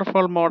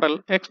waterfall model.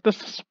 The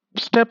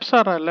steps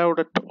are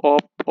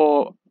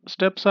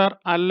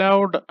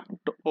allowed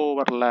to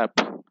overlap.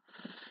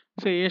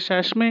 See, ഈ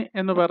Sashimi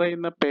എന്ന്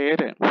പറയുന്ന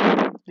പേര്,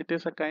 it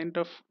is a kind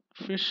of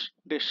fish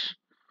dish.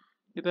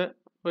 ഇത്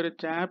ഒരു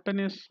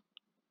ജാപ്പനീസ്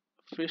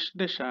ഫിഷ്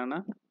ഡിഷാണ്.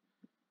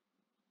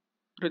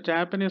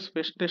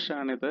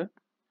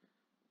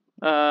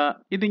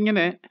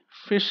 ഇതിങ്ങനെ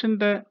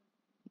ഫിഷിൻ്റെ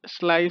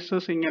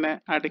സ്ലൈസസ് ഇങ്ങനെ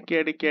അടുക്കി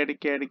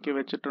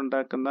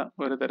വെച്ചിട്ടുണ്ടാക്കുന്ന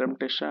ഒരു തരം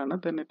ഡിഷാണ്.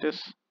 ദെൻ ഇറ്റ്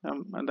ഈസ്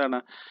എന്താണ്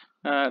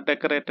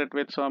decorated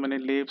with so many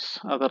leaves,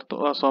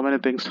 so many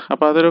things.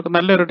 അപ്പോൾ അതൊരു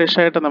നല്ലൊരു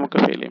ഡിഷായിട്ട് നമുക്ക്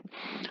ഫീൽ ചെയ്യും.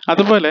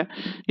 അതുപോലെ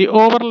ഈ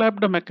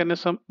ഓവർലാപ്ഡ്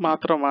മെക്കാനിസം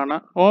മാത്രമാണ്,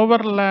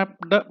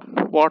 ഓവർലാപ്ഡ്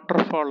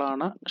വാട്ടർഫോൾ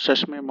ആണ്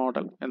Sashimi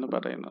മോഡൽ എന്ന്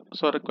പറയുന്നത്.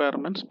 So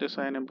requirements,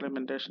 design,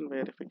 implementation,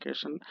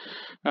 verification,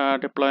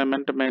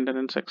 deployment,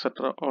 maintenance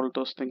etcetera, all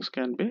those things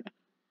can be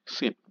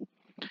seen.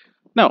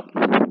 Now,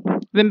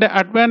 ഇതിന്റെ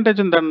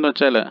അഡ്വാൻറ്റേജ് എന്താണെന്ന്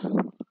വെച്ചാൽ,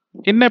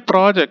 in a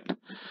project,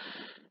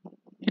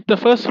 in the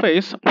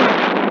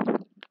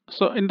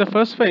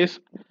first phase,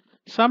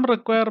 some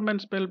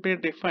requirements will be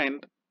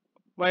defined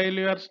while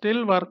you are still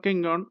working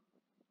on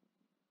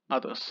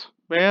others.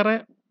 വേറെ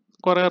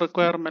കുറേ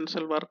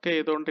റിക്വയർമെൻറ്റ്സിൽ work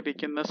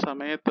ചെയ്തുകൊണ്ടിരിക്കുന്ന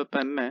സമയത്ത്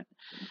തന്നെ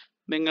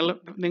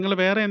നിങ്ങൾ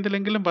വേറെ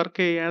എന്തിലെങ്കിലും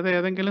വർക്ക് ചെയ്യാതെ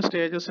ഏതെങ്കിലും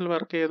സ്റ്റേജസിൽ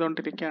വർക്ക്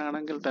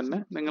ചെയ്തുകൊണ്ടിരിക്കുകയാണെങ്കിൽ തന്നെ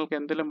നിങ്ങൾക്ക്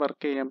എന്തിലും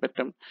വർക്ക് ചെയ്യാൻ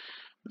പറ്റും.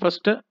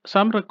 First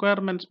some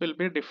requirements will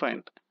be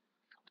defined.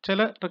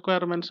 ചില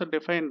റിക്വയർമെൻറ്റ്സ്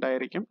ഡിഫൈൻഡ്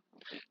ആയിരിക്കും,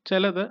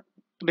 ചിലത്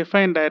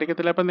ഡിഫൈൻഡ്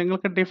ആയിരിക്കത്തില്ല. അപ്പം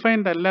നിങ്ങൾക്ക്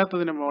ഡിഫൈൻഡ്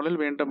അല്ലാത്തതിന് മുകളിൽ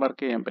വീണ്ടും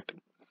വർക്ക് ചെയ്യാൻ പറ്റും.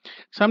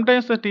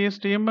 Sometimes the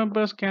team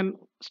members can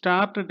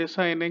start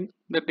designing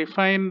the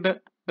defined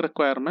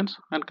requirements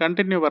and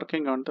continue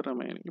working on the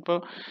remaining. ഇപ്പോൾ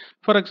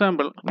ഫോർ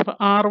എക്സാമ്പിൾ ഇപ്പോൾ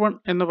R1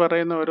 എന്ന്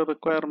പറയുന്ന ഒരു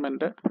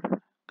റിക്വയർമെൻറ്റ്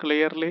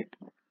ക്ലിയർലി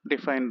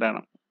ഡിഫൈൻഡ്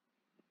ആണ്.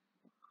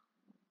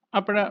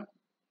 അപ്പോൾ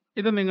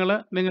ഇത്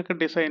നിങ്ങൾക്ക്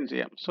ഡിസൈൻ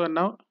ചെയ്യാം. So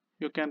now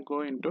you can go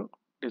in to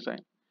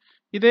design.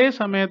 ഇതേ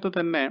സമയത്ത്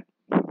തന്നെ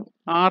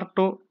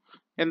R2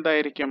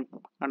 എന്തായിരിക്കും?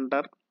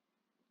 അണ്ടർ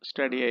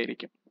സ്റ്റഡി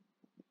ആയിരിക്കും,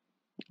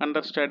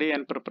 അണ്ടർ സ്റ്റഡി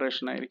ആൻഡ്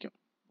പ്രിപ്പറേഷൻ ആയിരിക്കും.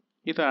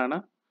 ഇതാണ്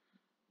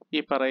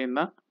ഈ പറയുന്ന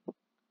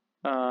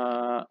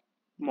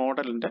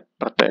മോഡലിൻ്റെ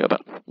പ്രത്യേകത.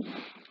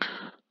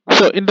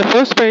 So in the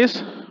first phase,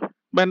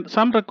 when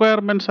some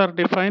requirements are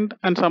defined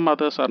and some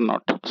others are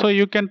not, so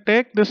you can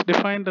take this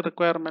defined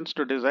requirements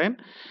to design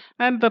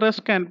and the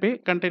rest can be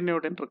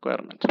continued in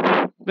requirements.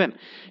 Then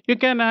you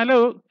can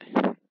allow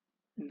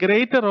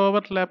greater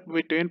overlap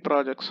between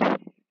projects.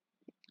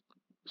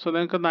 So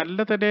നിങ്ങൾക്ക് നല്ല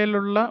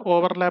തരത്തിലുള്ള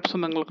overlaps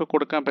നിങ്ങൾക്ക്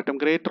കൊടുക്കാൻ പറ്റും,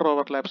 greater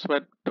overlaps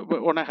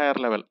on A higher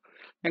level.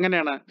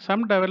 എങ്ങനെയാണ്? Some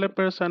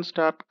developers and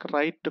start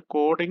right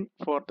coding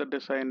for the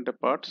designed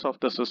parts of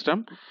the system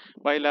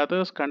while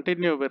others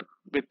continue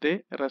with the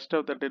rest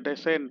of the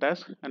design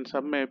task and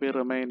some may be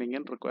remaining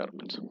in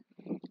requirements.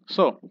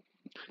 So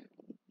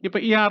ഇപ്പൊ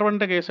ഈ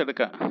R1ന്റെ case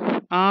എടുക്കുക.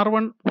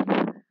 R1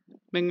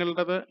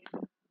 നിങ്ങളുടേത്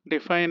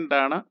defined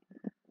ആണ്.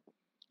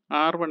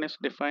 R1 is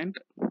defined,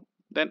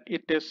 then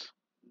it is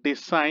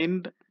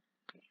designed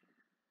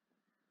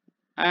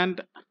and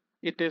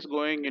it is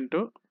going into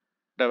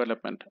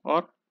development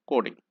or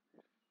coding.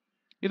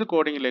 ഇത്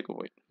കോഡിങ്ങിലേക്ക്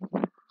പോയി.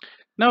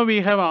 Now we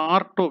have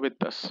R2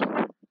 with us.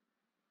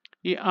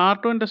 ഈ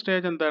R2ന്റെ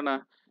stage എന്താണ്?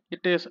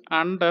 It is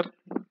under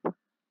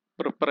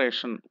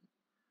preparation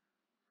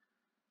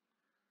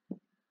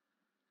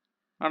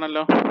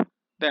ആണല്ലോ.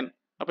 Then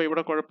അപ്പോൾ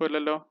ഇവിടെ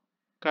കുഴപ്പമില്ലല്ലോ,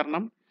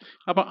 കാരണം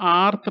അപ്പോൾ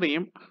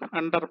R3യും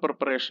അണ്ടർ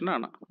പ്രിപ്പറേഷൻ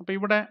ആണ്. അപ്പോൾ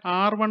ഇവിടെ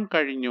R1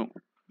 കഴിഞ്ഞു,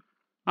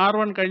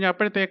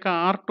 അപ്പോഴത്തേക്ക്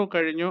R2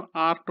 കഴിഞ്ഞു,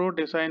 R2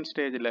 ഡിസൈൻ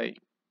സ്റ്റേജിലായി.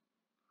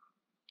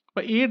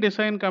 അപ്പോൾ ഈ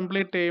ഡിസൈൻ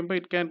കംപ്ലീറ്റ് ചെയ്യുമ്പോൾ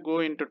it can go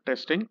in to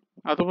testing.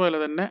 അതുപോലെ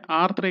തന്നെ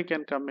R3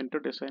 can come in to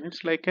design.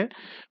 It's like A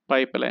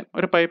pipe line.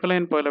 ഒരു പൈപ്പ്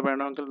ലൈൻ പോലെ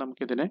വേണമെങ്കിൽ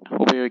നമുക്കിതിനെ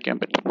ഉപയോഗിക്കാൻ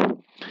പറ്റും.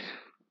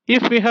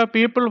 If we have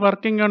people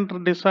working on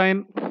design,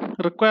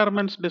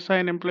 requirements,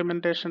 design,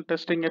 implementation,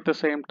 testing at the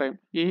same time,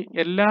 ഈ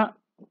എല്ലാ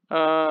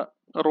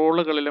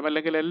റോളുകളിലും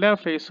അല്ലെങ്കിൽ എല്ലാ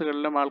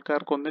ഫേസുകളിലും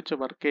ആൾക്കാർക്ക് ഒന്നിച്ച്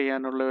വർക്ക്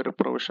ചെയ്യാനുള്ള ഒരു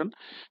പ്രൊവിഷൻ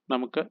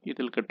നമുക്ക്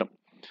ഇതിൽ കിട്ടും.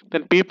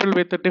 Then people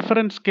with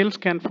different skills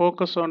can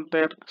focus on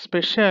their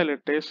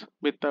specialities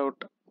without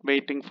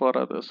waiting for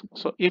others.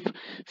 So if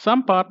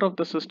some part of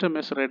the system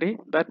is ready,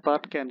 that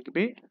part can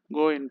be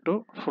go into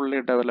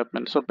fully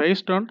development. So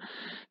based on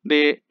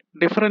the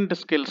different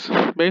skills,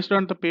 based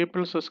on the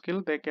people's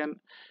skill, they can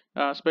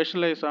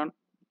specialize on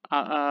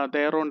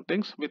their own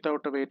things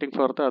without waiting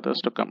for the others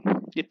to come.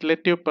 It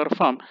let you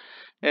perform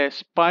a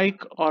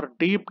spike or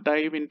deep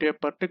dive into a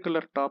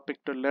particular topic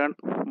to learn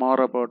more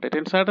about it.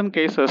 In certain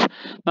cases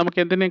നമുക്ക്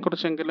എന്തിനെ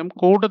കുറിച്ചെങ്കിലും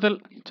കൂടുതൽ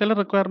ചില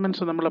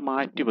requirements നമ്മൾ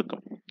മാറ്റി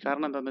വെക്കും.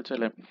 കാരണം എന്താണെന്ന്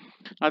വെച്ചാൽ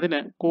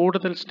അതിന്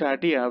കൂടുതൽ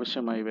സ്റ്റഡി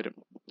ആവശ്യമായി വരും.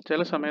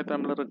 ചില സമയത്ത്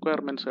നമ്മൾ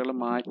റിക്വയർമെന്റ്സുകൾ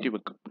മാറ്റി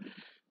വെക്കും.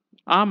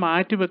 ആ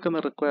മാറ്റി വെക്കുന്ന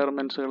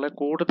റിക്വയർമെന്റ്സുകളെ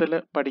കൂടുതൽ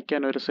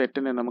പഠിക്കാൻ ഒരു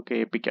സെറ്റിനെ നമുക്ക്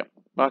ഏൽപ്പിക്കാം.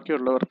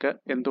 ബാക്കിയുള്ളവർക്ക്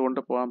എന്തുകൊണ്ട്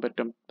പോകാൻ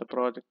പറ്റും? The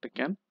project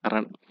can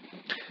run.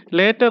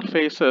 Later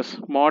phases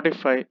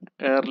modify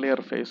earlier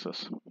phases.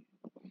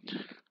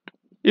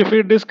 If we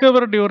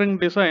discover during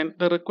design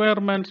the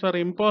requirements are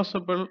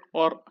impossible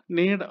or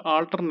need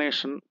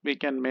alternation, we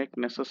can make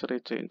necessary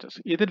changes.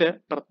 ഇതിലെ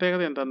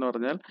പ്രത്യേകത എന്താന്ന്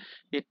പറഞ്ഞാൽ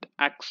it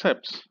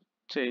accepts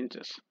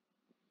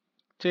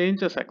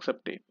changes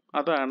accept ചെയ്യും.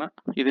 അതാണ്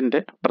ഇതിന്റെ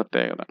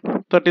പ്രത്യേകത.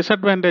 The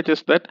disadvantage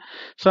is that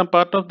some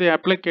part of the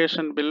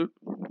application will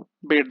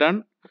be done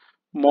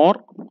more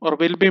or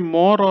will be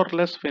more or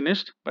less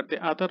finished, but the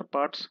other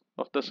parts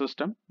of the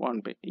system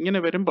won't be. ഇങ്ങനെ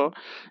വരുമ്പോൾ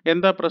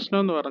എന്താ പ്രശ്നം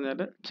എന്ന് പറഞ്ഞാൽ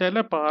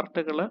ചില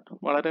പാർട്ടുകൾ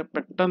വളരെ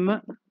പെട്ടെന്ന്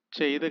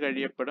ചെയ്ത്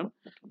കഴിയപ്പെടും,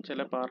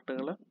 ചില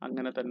പാർട്ടുകൾ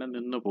അങ്ങനെ തന്നെ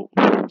നിന്നു പോകും.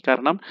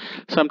 കാരണം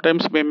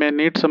sometimes we may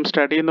need some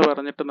study എന്ന്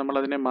പറഞ്ഞിട്ട് നമ്മൾ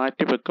അതിനെ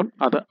മാറ്റി വെക്കും,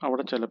 അത്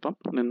അവിടെ ചിലപ്പം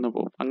നിന്നു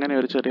പോകും. അങ്ങനെ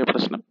ഒരു ചെറിയ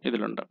പ്രശ്നം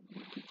ഇതിലുണ്ട്.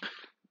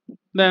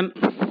 Then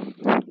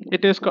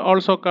it is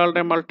also called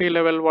a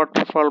multi-level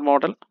waterfall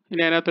model.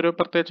 ഇനി അതിനകത്തൊരു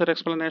പ്രത്യേകിച്ച് ഒരു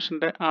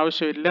എക്സ്പ്ലനേഷൻ്റെ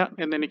ആവശ്യമില്ല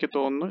എന്ന് എനിക്ക്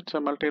തോന്നുന്നു. It's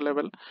A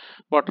multi-level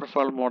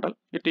waterfall model.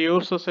 It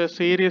uses A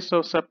series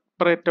of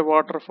separate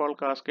waterfall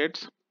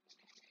കാസ്കേഡ്സ്.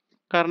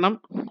 കാരണം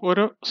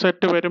ഒരു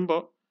സെറ്റ്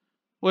വരുമ്പോൾ,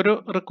 ഒരു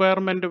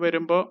റിക്വയർമെൻറ്റ്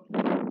വരുമ്പോൾ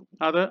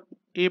അത്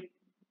ഈ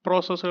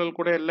പ്രോസസ്സുകൾ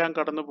കൂടെ എല്ലാം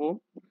കടന്നു പോകും.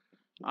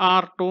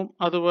 R2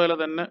 അതുപോലെ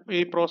തന്നെ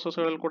ഈ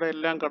പ്രോസസ്സുകളിൽ കൂടെ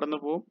എല്ലാം കടന്നു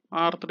പോകും.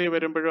 R3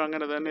 വരുമ്പോഴും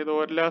അങ്ങനെ തന്നെ ഇത്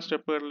എല്ലാ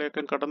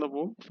സ്റ്റെപ്പുകളിലേക്കും കടന്നു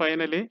പോകും.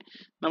 ഫൈനലി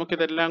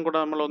നമുക്കിതെല്ലാം കൂടെ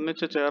നമ്മൾ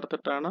ഒന്നിച്ച്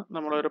ചേർത്തിട്ടാണ്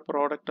നമ്മളൊരു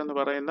പ്രോഡക്റ്റ് എന്ന്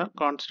പറയുന്ന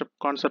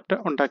കോൺസെപ്റ്റ്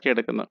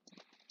ഉണ്ടാക്കിയെടുക്കുന്നത്.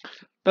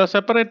 The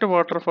separate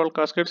waterfall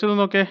cascades ഇത്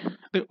നോക്കിയേ,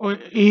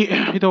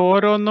 ഇത്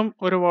ഓരോന്നും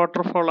ഒരു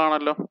വാട്ടർഫോൾ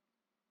ആണല്ലോ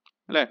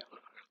അല്ലേ?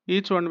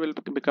 Each one will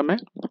become a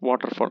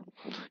waterfall.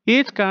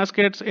 Each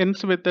cascade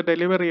ends with the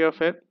delivery of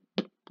a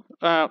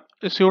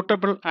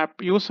suitable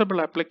usable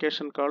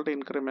application called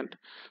increment.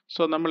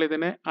 So നമ്മൾ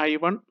ഇതിനെ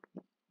I1,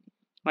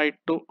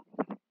 I2,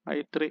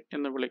 I3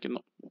 എന്ന്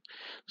വിളിക്കുന്നു.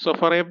 So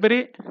for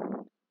every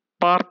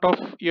part of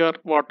your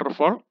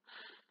waterfall,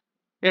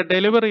 a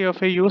delivery of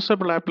a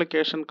usable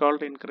application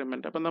called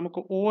increment. അപ്പം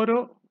നമുക്ക് ഓരോ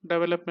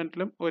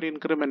ഡെവലപ്മെന്റിലും ഒരു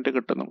increment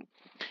കിട്ടുന്നു.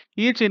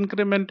 Each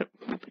increment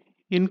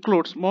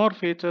includes more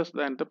features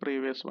than the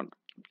previous one.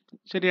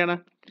 ശരിയാണ്,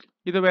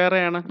 ഇത്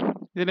വേറെയാണ്,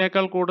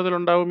 ഇതിനേക്കാൾ കൂടുതൽ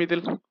ഉണ്ടാവും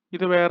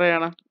ഇത്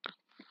വേറെയാണ്.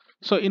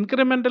 So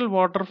incremental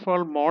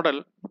waterfall model,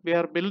 we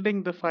are building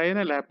the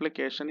final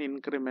application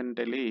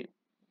incrementally.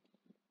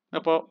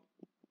 അപ്പോൾ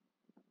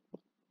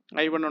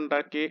I1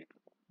 ഉണ്ടാക്കി,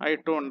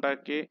 I2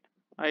 ഉണ്ടാക്കി,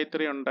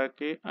 I3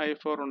 ഉണ്ടാക്കി,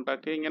 I4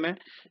 ഉണ്ടാക്കി, ഇങ്ങനെ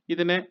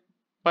ഇതിനെ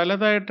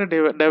പലതായിട്ട്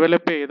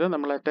ഡെവലപ്പ് ചെയ്ത്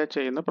നമ്മൾ അറ്റാച്ച്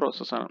ചെയ്യുന്ന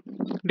പ്രോസസ്സാണ്.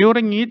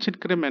 During each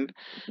increment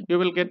you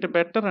will get A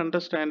better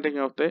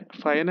understanding of the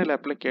final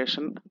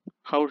application,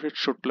 how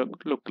it should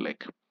look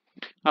like.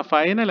 ആ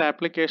ഫൈനൽ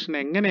ആപ്ലിക്കേഷൻ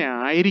എങ്ങനെ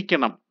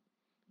ആയിരിക്കണം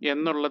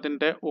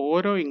എന്നുള്ളതിൻ്റെ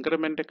ഓരോ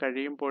ഇൻക്രിമെന്റ്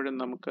കഴിയുമ്പോഴും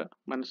നമുക്ക്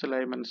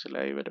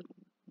മനസ്സിലായി വരും.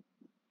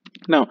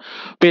 Now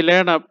we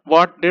learn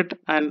what did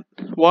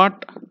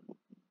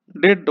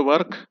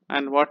work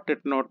and what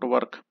did not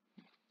work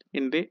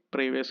in the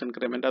previous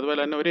increment. അതുപോലെ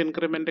തന്നെ ഒരു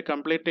ഇൻക്രിമെന്റ്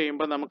കംപ്ലീറ്റ്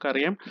ചെയ്യുമ്പോൾ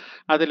നമുക്കറിയാം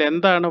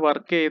അതിലെന്താണ്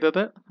വർക്ക്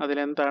ചെയ്തത്,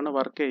 അതിലെന്താണ്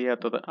വർക്ക്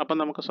ചെയ്യാത്തത്. അപ്പം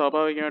നമുക്ക്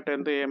സ്വാഭാവികമായിട്ട്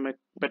എന്ത് ചെയ്യാൻ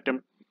പറ്റും?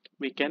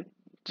 വി ക്യാൻ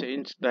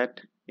ചേഞ്ച്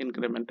ദാറ്റ്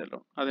ഇൻക്രിമെന്റലോ,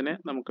 അതിനെ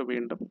നമുക്ക്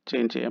വീണ്ടും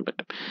ചേഞ്ച് ചെയ്യാൻ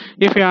പറ്റും.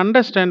 If you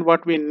understand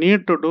what we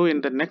need to do in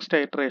the next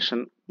iteration,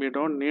 we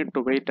don't need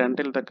to wait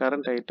until the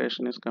current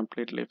iteration is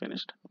completely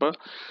finished. അപ്പോൾ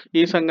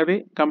ഈ സംഗതി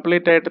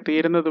കംപ്ലീറ്റ് ആയിട്ട്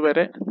തീരുന്നത്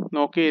വരെ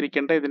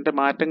നോക്കിയിരിക്കേണ്ട ഇതിന്റെ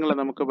മാറ്റങ്ങൾ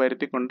നമുക്ക്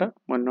വരുത്തിക്കൊണ്ട്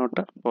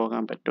മുന്നോട്ട്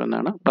പോകാൻ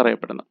പറ്റുമെന്നാണ്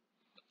പറയപ്പെടുന്നത്.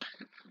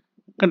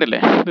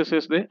 കണ്ടില്ലേ, this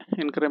is the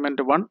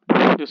increment 1,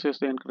 this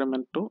is the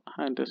increment 2,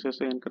 and this is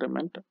the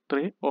increment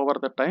 3. Over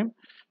the time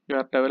you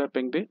are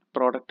developing the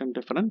product in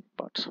different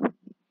parts.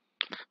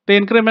 The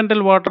incremental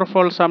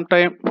waterfall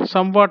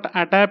somewhat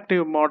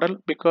adaptive model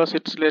because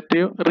it's let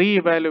you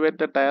re-evaluate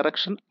the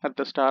direction at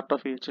the start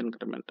of each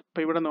increment.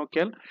 അപ്പോൾ ഇവിടെ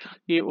നോക്കിയാൽ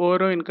ഈ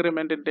ഓരോ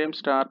ഇൻക്രിമെന്റിന്റെയും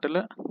സ്റ്റാർട്ടിൽ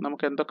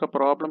നമുക്ക് എന്തൊക്കെ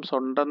problems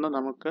ഉണ്ടെന്ന്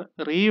നമുക്ക്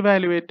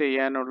re-evaluate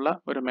ചെയ്യാനുള്ള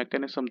ഒരു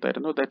മെക്കാനിസം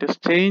തരുന്നു. ദാറ്റ് ഈസ്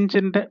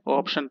ചേഞ്ചിന്റെ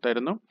ഓപ്ഷൻ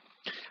തരുന്നു.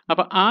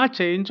 അപ്പൊ ആ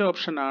ചേഞ്ച്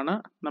ഓപ്ഷൻ ആണ്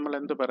നമ്മൾ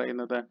എന്ത്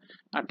പറയുന്നത്?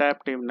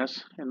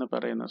 അഡാപ്റ്റീവ്നെസ് എന്ന്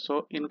പറയുന്നത്. So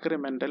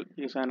incremental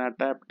is an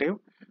adaptive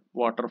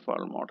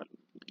waterfall model.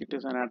 It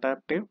is an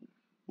adaptive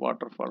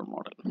waterfall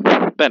model.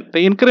 Then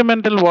the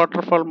incremental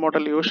waterfall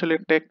model usually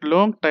take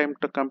long time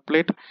to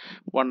complete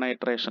one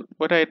iteration.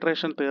 ഒരു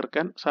iteration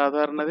തീർക്കാൻ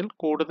സാധാരണയിൽ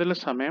കൂടുതൽ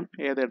സമയം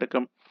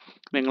ഏതെടുക്കും?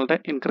 നിങ്ങളുടെ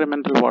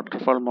incremental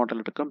waterfall model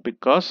എടുക്കും,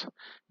 because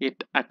it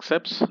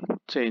accepts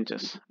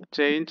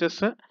changes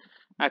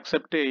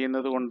accept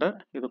ചെയ്യുന്നത് കൊണ്ട്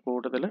ഇത്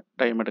കൂടുതൽ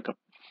ടൈം എടുക്കും.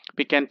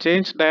 We can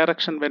change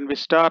direction when we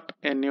start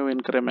a new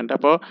increment.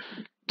 അപ്പോൾ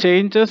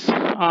changes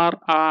are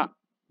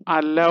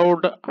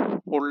allowed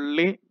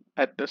only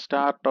at the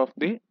start of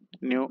the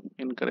new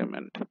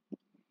increment,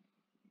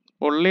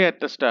 only at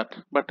the start,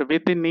 but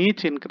within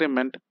each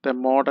increment the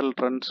model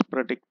runs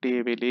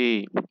predictively.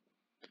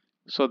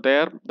 So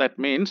there, that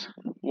means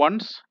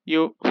once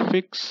you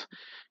fix,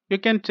 you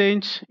can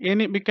change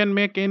we can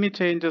make any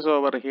changes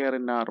over here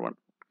in R1,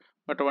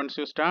 but once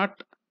you start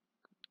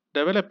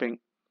developing,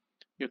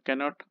 you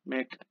cannot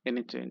make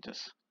any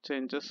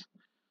changes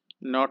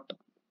not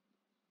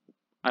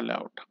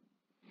allowed.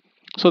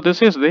 So this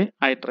is the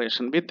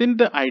iteration. Within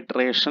the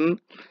iteration,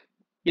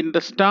 in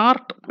the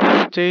start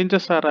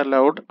changes are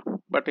allowed,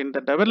 but in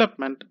the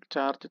development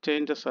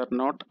changes are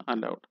not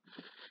allowed.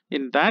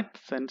 In that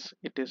sense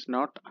it is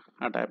not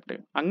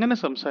adaptive. അങ്ങനെ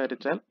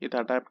സംസാരിച്ചാൽ ഇത്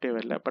adaptive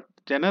അല്ല. But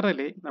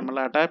generally നമ്മൾ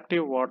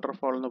adaptive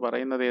waterfall എന്ന്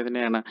പറയുന്നത്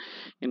ഏതിനെയാണ്?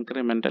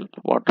 Incremental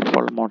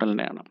waterfall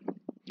മോഡലിനെയാണ്.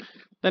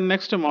 The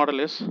next model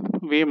is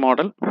V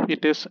model.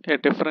 It is a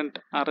different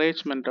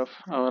arrangement of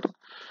our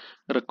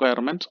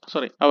requirements,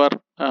 our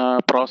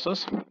process.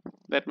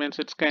 That means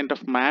it's kind of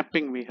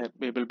mapping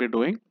we will be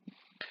doing.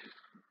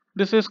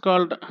 This is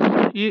called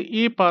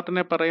ഈ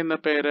പാർട്ടിനെ പറയുന്ന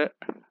പേര്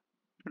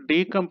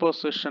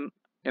decomposition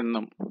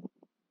എന്നും,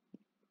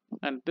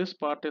 and this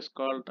part is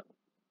called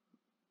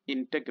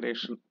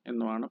integration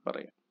എന്നുമാണ്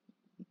പറയുക.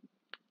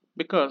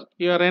 Because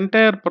your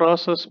entire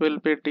process will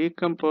be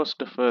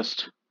decomposed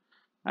first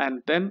and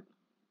then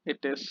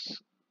it is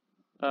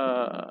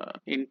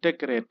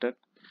integrated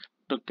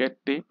to get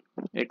the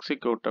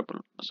executable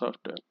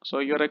software. So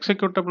your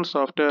executable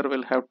software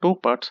will have two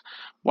parts.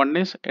 One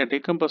is a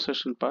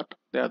decomposition part,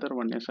 the other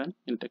one is an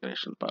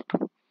integration part.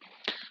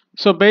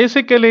 So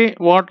basically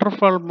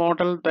waterfall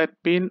model that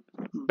been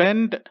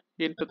bent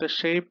into the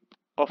shape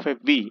of a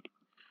V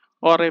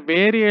or a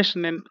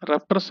variation in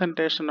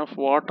representation of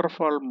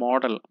waterfall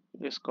model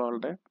is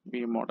called a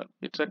V model.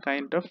 It's a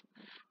kind of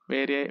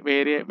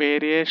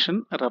variation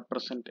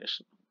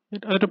representation.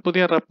 It is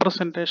a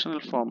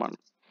representational form.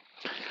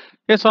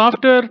 A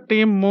software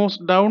team moves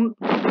down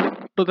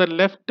to the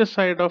left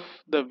side of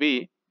the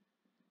V.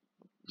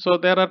 So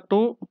there are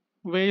two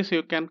ways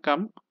you can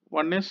come.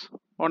 One is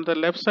on the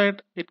left side,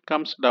 it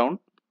comes down,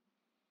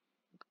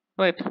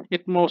 right?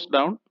 It moves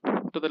down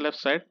to the left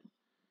side.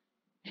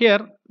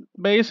 Here,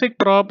 basic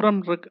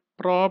problem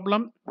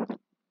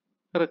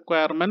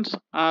requirements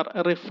are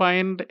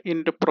refined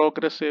into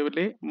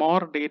progressively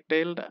more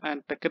detailed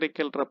and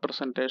technical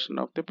representation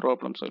of the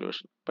problem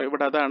solution.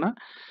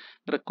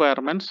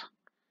 Requirements,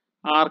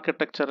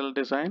 architectural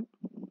design,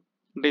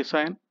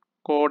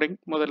 coding,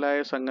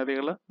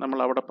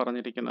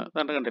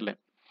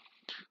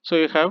 so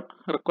you have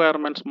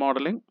requirements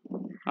modeling,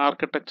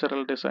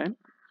 architectural design,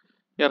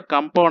 your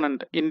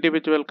component,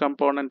 individual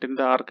component in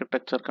the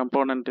architecture,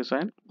 component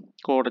design,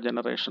 code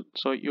generation.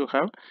 So you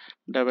have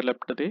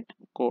developed the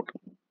code.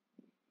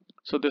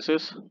 So this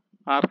is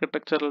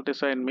architectural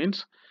design,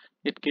 means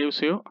it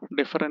gives you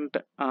different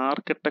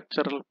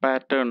architectural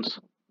patterns,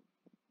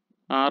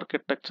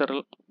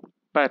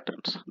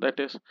 that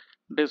is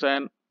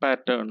design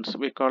patterns.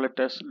 We call it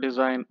as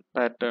design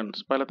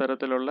patterns.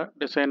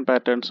 Design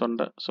patterns.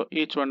 So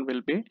each one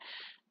will be,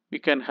 we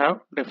can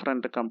have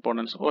different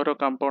components. Oro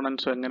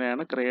components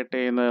create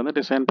a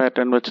design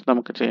pattern which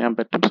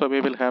so we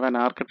will have an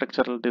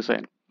architectural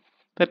design.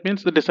 That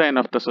means the design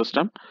of the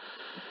system.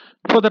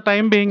 For the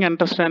time being,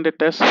 understand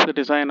it as the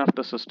design of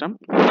the system.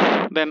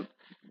 Then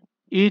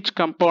each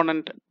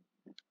component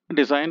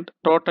designed,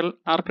 total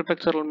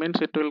architectural means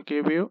it will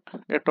give you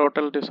a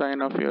total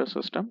design of your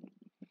system.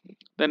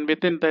 Then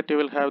within that you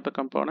will have the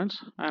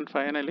components, and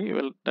finally you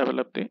will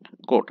develop the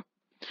code.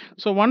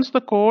 So once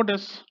the code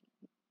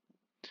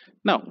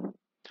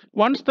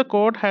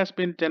has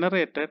been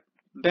generated,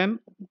 then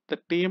the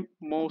team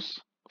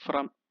moves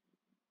from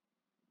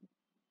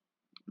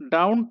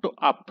down to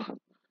up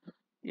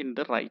in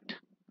the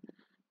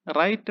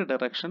right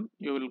direction.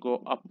 You will go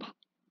up.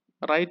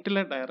 Right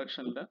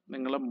direction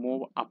നിങ്ങൾ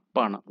move up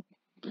ആണ്.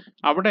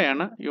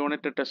 അവിടെയാണ്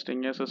unit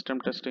testing, system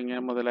testing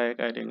മുതലായ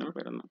കാര്യങ്ങൾ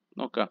വരുന്നത്.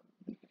 നോക്കുക,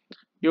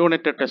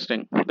 unit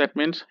testing, that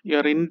means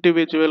your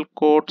individual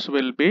codes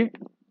will be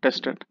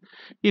tested.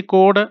 ഈ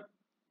code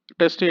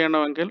test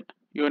ചെയ്യണമെങ്കിൽ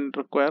you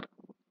require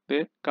the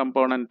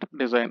component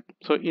design.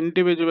 So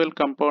individual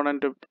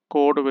component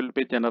code will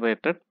be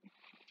generated.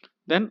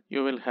 Then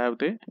you will have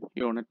the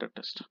unit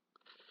test.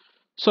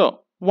 So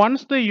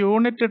once the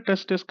unit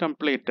test is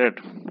completed,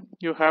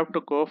 you have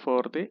to go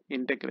for the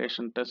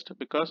integration test,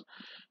 because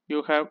you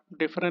have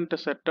different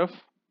set of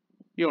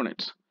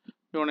units,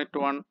 unit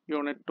 1,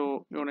 unit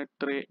 2, unit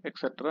 3,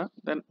 etc.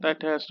 Then that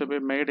has to be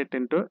made it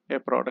into a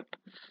product.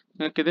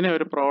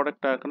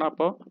 Product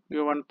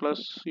u1 plus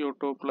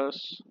u2 plus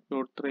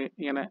u3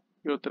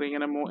 u3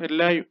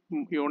 എല്ലാ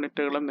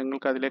യൂണിറ്റുകളും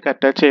നിങ്ങൾക്ക് അതിലേക്ക്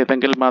attach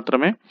ചെയ്തെങ്കിൽ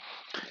മാത്രമേ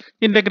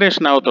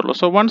integration ആവത്തുള്ളൂ.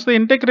 So once the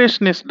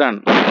integration is done,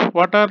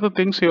 what are the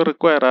things you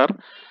require are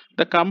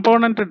the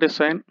component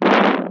design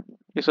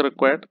is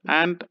required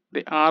and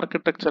the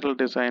architectural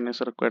design is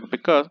required,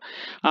 because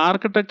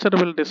architecture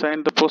will design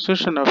the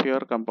position of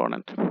your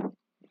component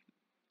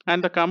and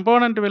the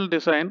component will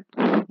design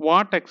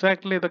what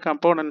exactly the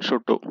component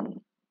should do.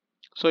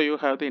 So you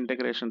have the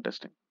integration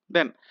testing.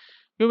 Then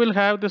you will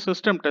have the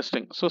system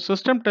testing. So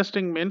system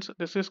testing means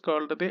this is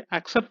called the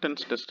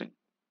acceptance testing.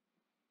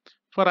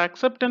 For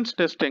acceptance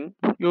testing,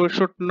 you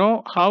should know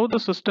how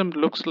the system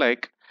looks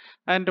like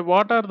and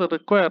what are the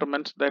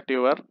requirements that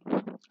you are,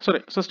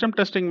 system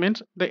testing means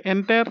the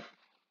entire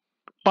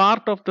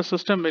part of the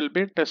system will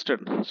be tested.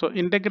 So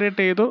integrate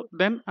ചെയ്തു,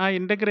 then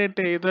integrate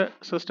ചെയ്ത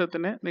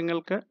സിസ്റ്റത്തിനെ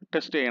നിങ്ങൾക്ക്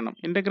test ചെയ്യണം.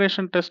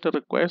 Integration test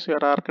requires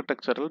your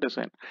architectural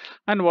design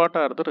and what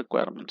are the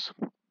requirements.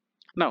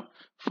 Now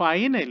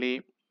finally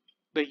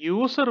the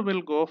user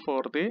will go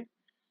for the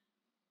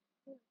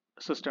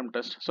system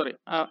test,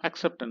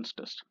 acceptance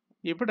test.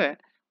 ഇവിടെ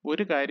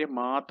ഒരു കാര്യം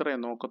മാത്രമേ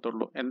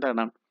നോക്കത്തുള്ളൂ,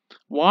 എന്താണ്,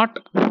 what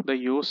the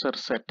user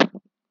set.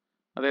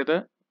 അതായത്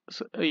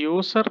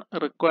user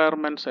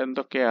requirements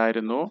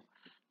എന്തൊക്കെയായിരുന്നു,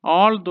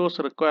 all those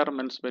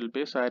requirements will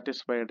be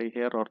satisfied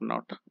here or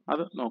not.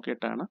 അത്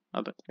നോക്കിയിട്ടാണ്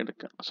അത്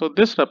എടുക്കുക. So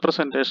this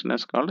representation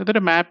is called,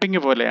 ഇതൊരു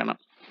മാപ്പിംഗ് പോലെയാണ്.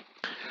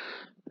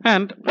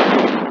 And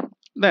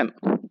then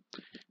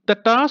the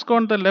task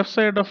on the left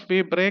side of we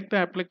break the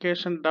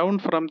application down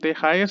from the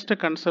highest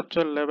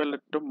conceptual level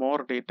to more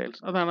details.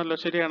 അതാണല്ലോ,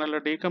 ശരിയാണല്ലോ,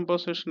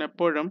 decomposition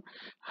എപ്പോഴും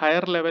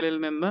higher ലെവലിൽ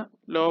നിന്ന്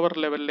ലോവർ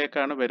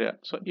ലെവലിലേക്കാണ് വരിക.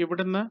 So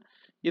ഇവിടുന്ന്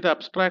ഇത്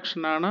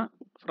അബ്സ്ട്രാക്ഷൻ ആണ്,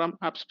 from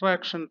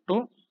abstraction to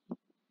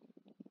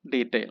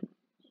detail.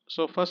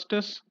 So first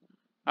is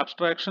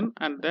abstraction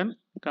and then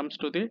comes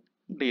to the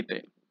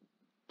detail.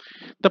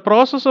 The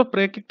process of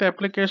breaking the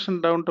application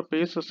down to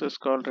pieces is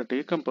called a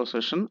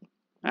decomposition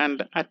and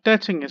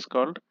attaching is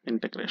called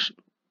integration.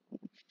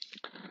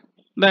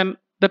 Then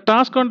the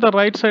task on the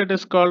right side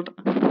is called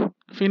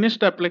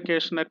finished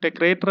application at a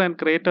greater and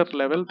greater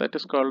level, that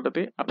is called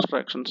the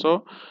abstraction.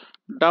 So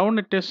down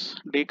it is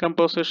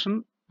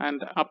decomposition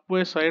and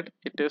upward side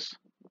it is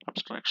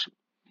abstraction.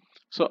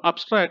 So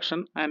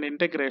abstraction and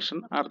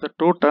integration are the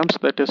two terms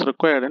that is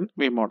required in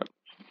V-model.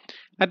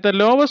 At the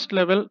lowest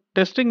level,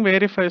 testing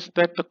verifies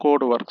that the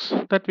code works,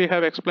 that we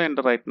have explained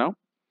right now.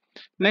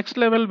 Next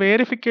level,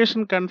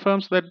 verification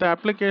confirms that the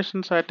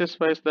application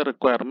satisfies the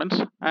requirements,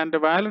 and the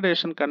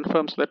validation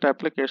confirms that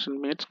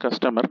application meets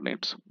customer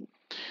needs.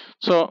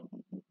 So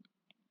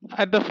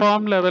at the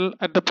form level,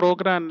 at the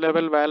program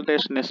level,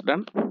 validation is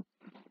done.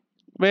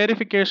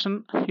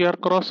 Verification, you are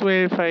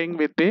cross-verifying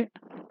with the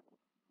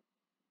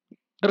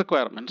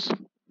requirements.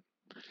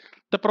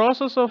 The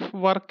process of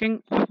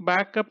working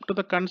back up to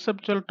the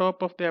conceptual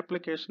top of the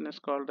application is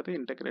called the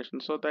integration.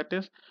 So that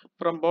is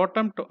from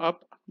bottom to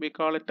up, we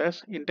call it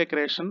as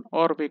integration,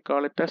 or we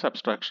call it as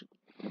abstraction.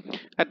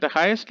 At the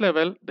highest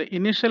level, the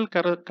initial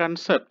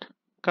concept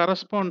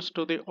corresponds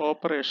to the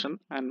operation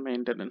and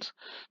maintenance.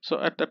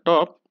 So at the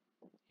top,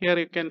 here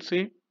you can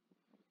see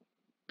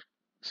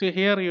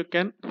here you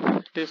can,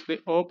 it is the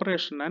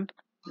operation and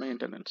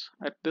maintenance.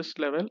 At this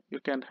level, you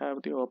can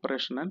have the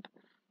operation and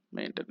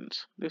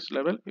maintenance. This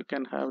level you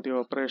can have the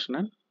operation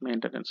and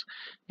maintenance.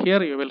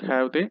 Here you will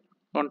have the,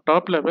 on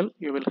top level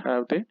you will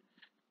have the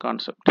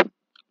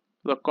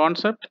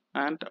concept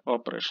and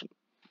operation.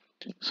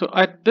 So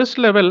at this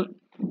level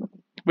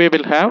we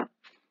will have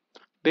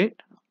the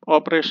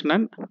operation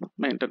and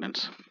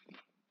maintenance.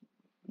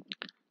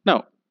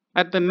 Now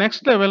at the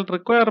next level,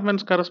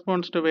 requirements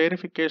corresponds to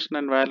verification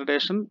and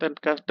validation, then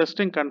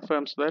testing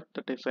confirms that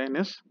the design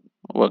is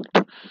worked.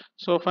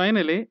 So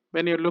finally,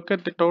 when you look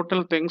at the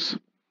total things,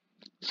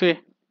 see,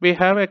 we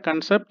have a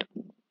concept,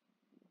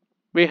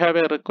 we have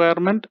a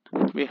requirement,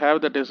 we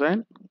have the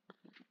design,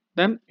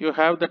 then you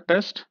have the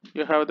test,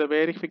 you have the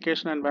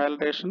verification and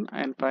validation,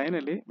 and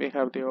finally we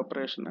have the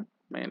operation and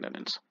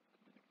maintenance.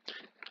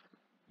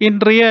 In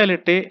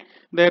reality,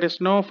 there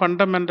is no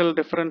fundamental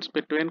difference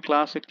between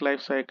classic life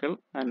cycle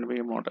and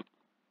V model.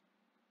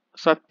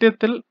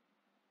 Satyathil,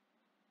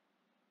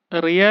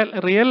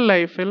 real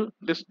life,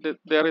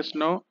 there is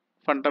no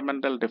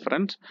fundamental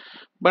difference,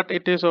 but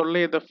it is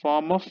only the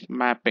form of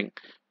mapping.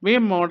 V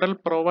model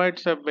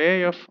provides a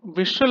way of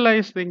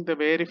visualizing the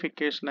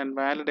verification and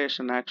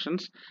validation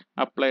actions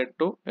applied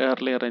to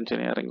earlier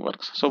engineering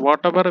works. So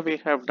whatever we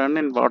have done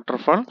in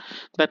Waterfall,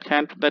 that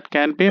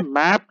can be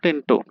mapped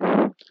into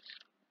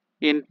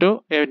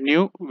a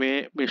new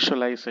way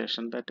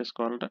visualization, that is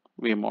called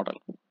V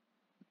model.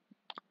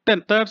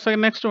 Then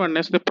next one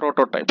is the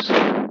prototypes.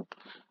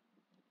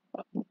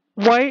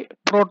 Why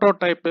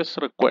prototype is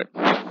required?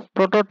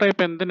 Prototype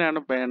എന്തിനാണ്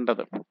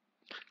വേണ്ടത്?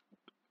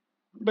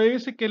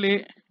 Basically,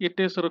 it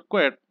is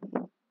required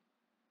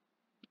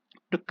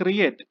to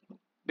create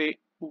the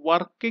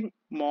working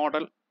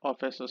model of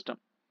a system.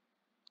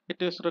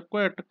 It is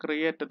required to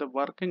create the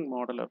working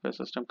model of a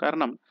system.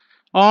 കാരണം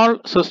all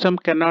system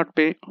cannot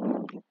be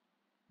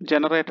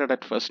generated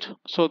at first.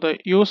 So the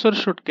user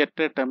should get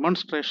a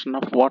demonstration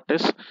of what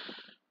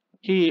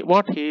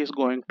he is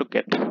going to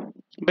get.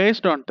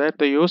 Based on that,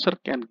 the user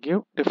can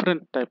give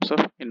different types of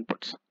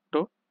inputs to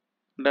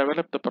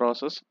develop the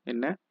process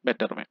in a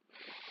better way.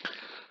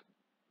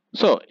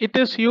 So it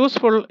is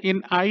useful in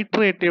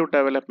iterative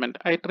development.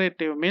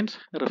 Iterative means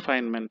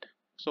refinement.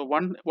 So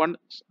one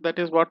that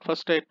is what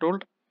first I told.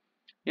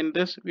 In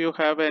this you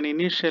have an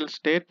initial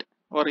state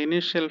or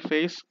initial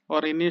phase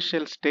or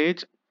initial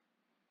stage.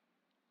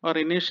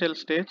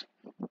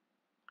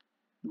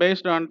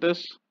 Based on this,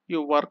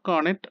 you work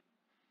on it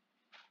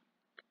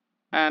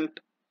and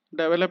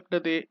develop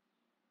the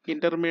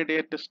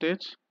intermediate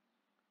stage,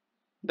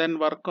 then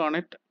work on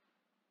it.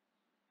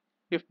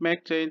 If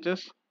make changes,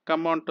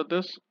 come on to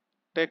this,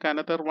 take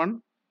another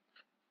one,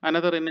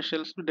 another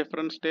initial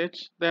different stage,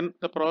 then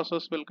the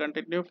process will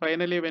continue.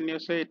 Finally, when you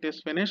say it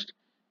is finished,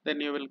 then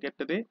you will get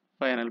to the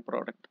final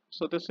product.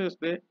 So this is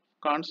the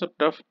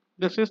concept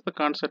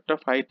of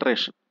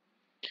iteration.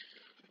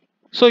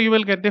 So you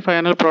will get the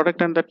final product,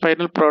 and that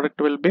final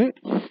product will be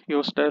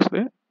used as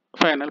the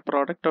final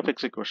product of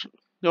execution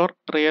or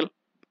real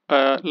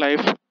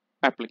life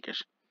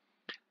application.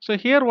 So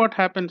here what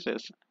happens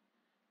is,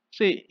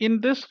 see,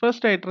 in this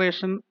first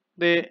iteration,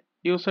 the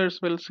users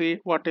will see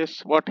what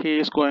he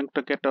is going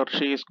to get or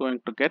she is going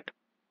to get.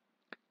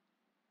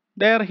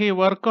 There he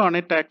work on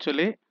it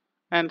actually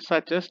and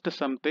suggest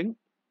something.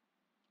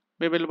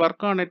 We will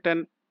work on it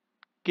and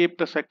keep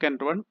the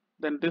second one.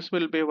 Then this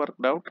will be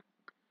worked out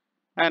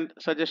and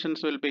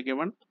suggestions will be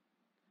given.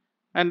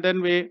 And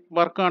then we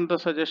work on the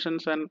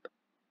suggestions and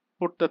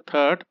put the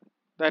third,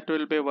 that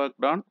will be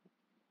worked on.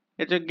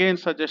 It again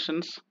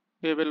suggestions,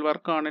 we will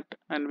work on it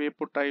and we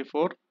put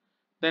I4,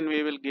 then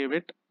we will give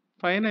it.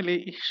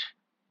 Finally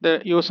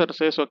the user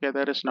says, okay,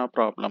 there is no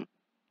problem,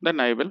 then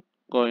I will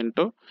go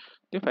into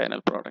the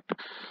final product.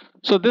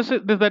 So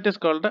that is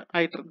called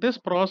this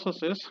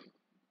process is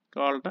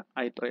called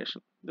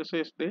iteration. This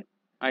is the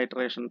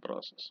iteration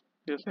process.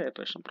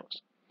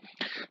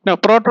 Now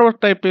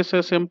prototype is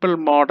a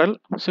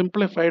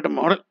simplified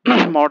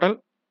model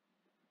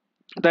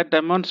that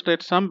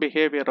demonstrates some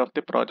behavior of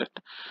the project.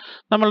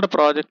 നമ്മളുടെ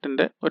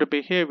പ്രോജക്റ്റിന്റെ ഒരു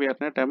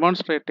ബിഹേവിയറിനെ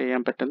demonstrate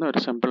ചെയ്യാൻ പറ്റുന്ന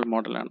ഒരു simple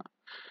മോഡലാണ്.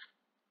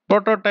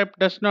 Prototype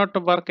does not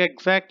work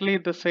exactly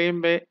the same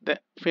way the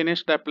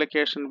finished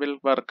application will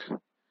work.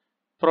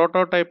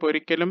 Prototype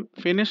ഒരിക്കലും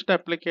finished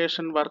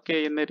application work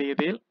ചെയ്യുന്ന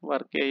രീതിയിൽ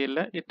വർക്ക് ചെയ്യില്ല.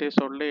 It is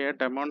only a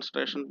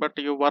demonstration, but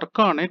you work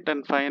on it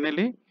and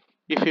finally,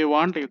 if you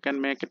want, you can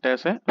make it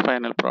as a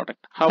final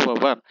product.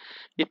 However,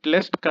 it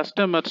lets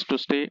customers to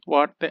see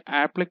what the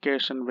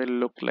application will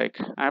look like.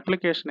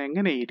 Application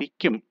എങ്ങനെ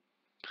ഇരിക്കും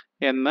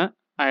എന്ന്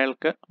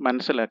അയാൾക്ക്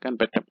മനസ്സിലാക്കാൻ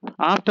പറ്റും.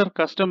 After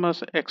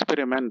customers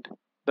experiment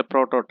the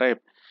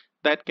prototype,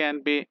 that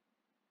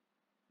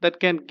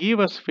can give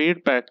us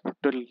feedback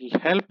to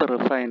help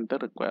refine the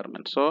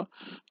requirements. So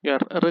your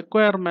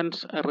requirements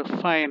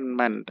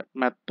refinement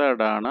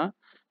method ആണ്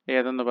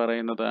ഏതെന്ന്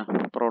പറയുന്നത്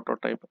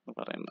prototype എന്ന്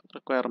പറയുന്നത്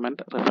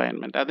റിക്വയർമെന്റ്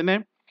റിഫൈൻമെന്റ്. അതിനെ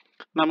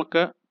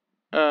നമുക്ക്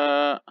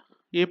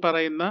ഈ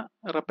പറയുന്ന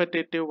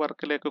റെപ്പറ്റേറ്റീവ്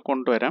വർക്കിലേക്ക്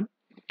കൊണ്ടുവരാം.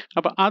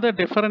 അപ്പോൾ അത്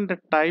ഡിഫറെന്റ്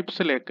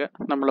ടൈപ്സിലേക്ക്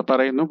നമ്മൾ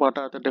പറയുന്നു. What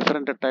are the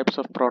different types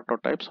of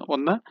prototypes?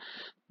 ഒന്ന്,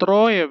 throw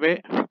away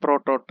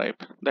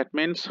prototype. That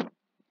means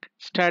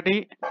study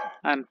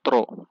and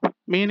throw.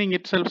 Meaning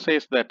itself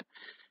says that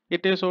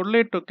it is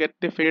only to get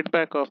the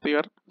feedback of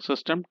your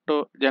system to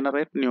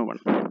generate new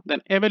one.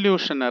 Then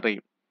evolutionary.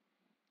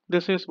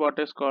 This is what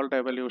is called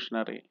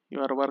evolutionary.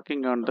 You are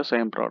working on the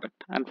same product.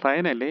 And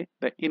finally,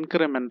 the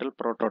incremental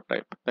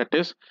prototype. That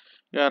is,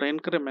 you are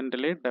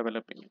incrementally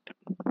developing it.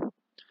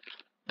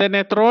 Then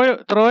a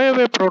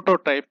throwaway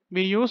prototype,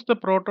 we use the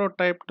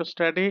prototype to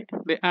study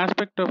the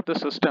aspect of the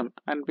system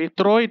and we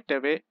throw it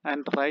away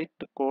and write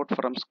the code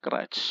from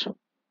scratch.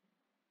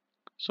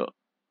 So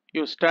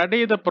you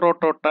study the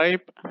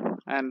prototype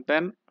and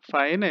then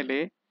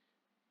finally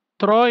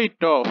throw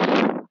it off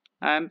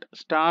and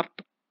start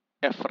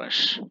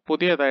afresh.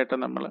 പുതിയതായിട്ട്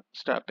നമ്മൾ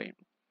start ചെയ്യും.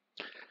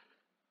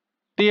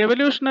 The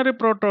evolutionary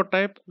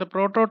prototype, the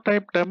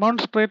prototype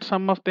demonstrates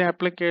some of the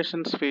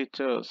application's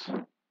features.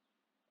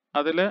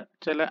 അതിൽ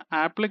ചില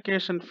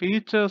application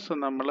features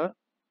നമ്മൾ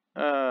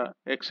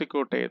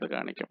execute ചെയ്ത്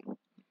കാണിക്കും.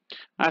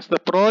 As the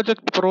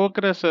project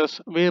progresses,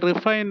 we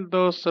refine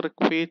those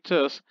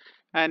features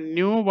and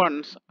new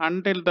ones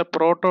until the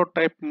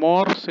prototype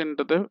morphs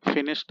into the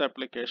finished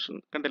application.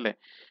 കണ്ടില്ലേ,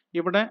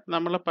 ഇവിടെ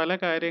നമ്മൾ പല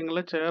കാര്യങ്ങൾ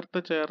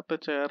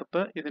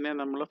ചേർത്ത് ഇതിനെ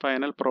നമ്മൾ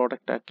ഫൈനൽ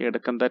പ്രോഡക്റ്റ് ആക്കി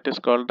എടുക്കും. That is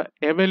called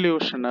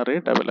evolutionary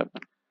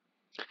development.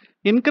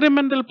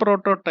 Incremental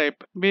prototype,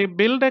 we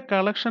build a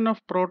collection of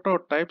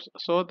prototypes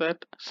so that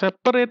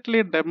separately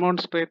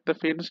demonstrate the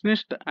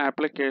finished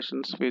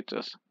applications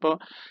features. ഇപ്പോൾ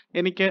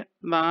എനിക്ക്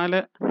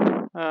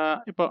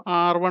ഇപ്പോൾ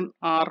R1,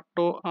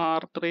 R2,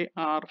 R3,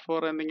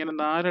 R4 എന്നിങ്ങനെ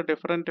 4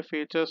 ഡിഫറെൻറ്റ്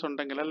ഫീച്ചേഴ്സ്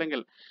ഉണ്ടെങ്കിൽ,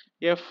 അല്ലെങ്കിൽ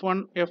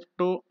F1,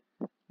 F2,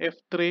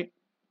 F3,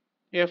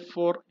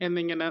 F4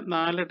 എന്നിങ്ങനെ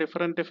 4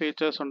 different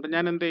features ഉണ്ട്.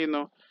 ഞാൻ എന്ത്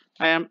ചെയ്യുന്നു?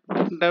 I am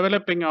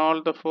developing all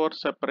the 4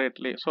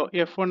 separately. So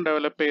F1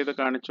 develop ചെയ്ത്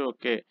കാണിച്ചു,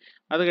 ഓക്കെ.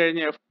 അത്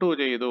കഴിഞ്ഞ് F2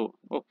 ചെയ്തു,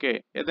 okay.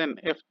 then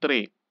F3,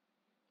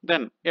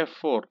 then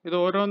F4. ഇത്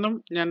ഓരോന്നും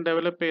ഞാൻ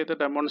ഡെവലപ്പ് ചെയ്ത്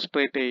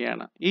ഡെമോൺസ്ട്രേറ്റ്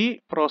ചെയ്യാണ്. ഈ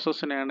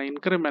പ്രോസസ്സിനെയാണ്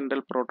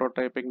ഇൻക്രിമെന്റൽ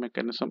പ്രോട്ടോടൈപ്പിംഗ്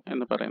മെക്കാനിസം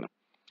എന്ന് പറയുന്നത്.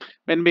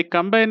 When we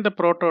combine the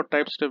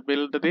prototypes to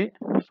build the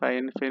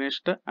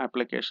finished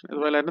application.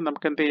 അതുപോലെ തന്നെ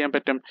നമുക്ക് എന്ത് ചെയ്യാൻ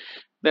പറ്റും?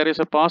 There is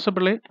a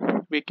possibility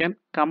we can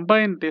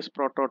combine these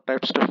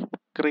prototypes to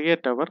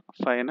create our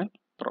final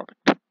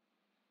product.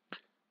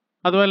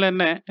 അതുപോലെ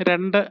തന്നെ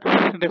 2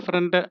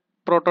 ഡിഫറെന്റ്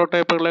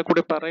പ്രോട്ടോടൈപ്പുകളെ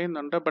കൂടി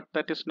പറയുന്നുണ്ട്. But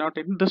that is not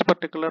in this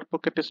particular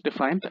book. It is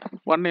defined.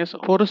 One is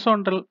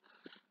horizontal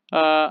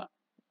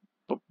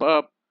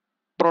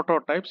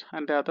prototypes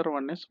and the other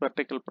one is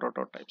vertical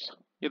prototypes.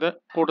 ഇത്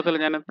കൂടുതൽ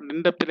ഞാൻ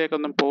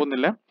ഇൻഡെപ്തിലേക്കൊന്നും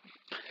പോകുന്നില്ല.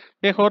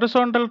 A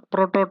horizontal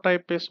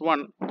prototype is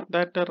one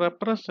that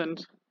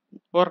represents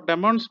or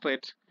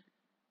demonstrates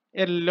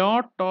a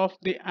lot of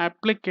the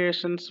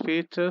applications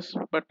features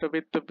but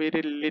with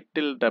very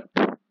little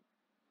depth.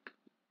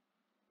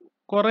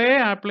 കുറേ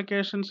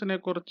ആപ്ലിക്കേഷൻസിനെ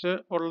കുറിച്ച്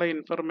ഉള്ള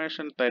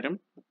information തരും,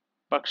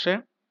 പക്ഷെ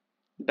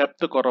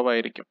depth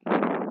കുറവായിരിക്കും.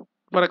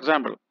 For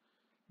example,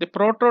 the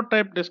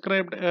prototype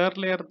described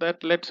earlier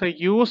that let's A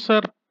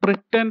user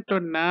pretend to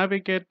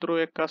navigate through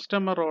A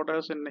customer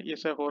orders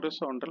is A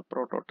horizontal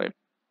prototype.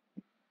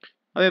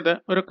 അതായത്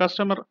ഒരു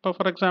customer, ഇപ്പോൾ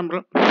for example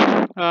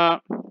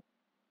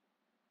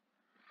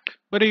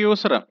ഒരു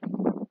യൂസർ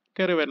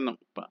കയറി വരുന്നു.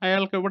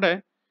 അയാൾക്ക് ഇവിടെ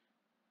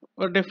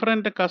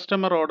ഡിഫറെൻറ്റ്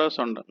കസ്റ്റമർ ഓർഡേഴ്സ്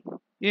ഉണ്ട്.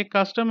 ഈ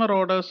കസ്റ്റമർ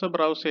ഓർഡേഴ്സ്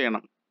ബ്രൗസ്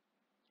ചെയ്യണം.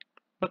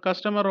 ഇപ്പോൾ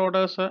കസ്റ്റമർ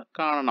ഓർഡേഴ്സ്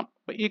കാണണം.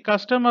 അപ്പോൾ ഈ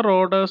കസ്റ്റമർ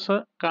ഓർഡേഴ്സ്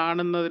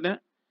കാണുന്നതിന്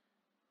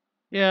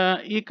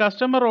ഈ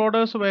കസ്റ്റമർ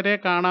ഓർഡേഴ്സ് വരെ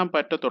കാണാൻ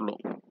പറ്റത്തുള്ളൂ.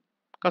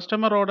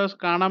 കസ്റ്റമർ ഓർഡേഴ്സ്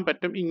കാണാൻ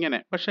പറ്റും ഇങ്ങനെ.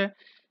 പക്ഷെ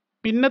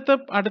പിന്നത്തെ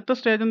അടുത്ത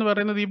സ്റ്റേജ് എന്ന്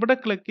പറയുന്നത് ഇവിടെ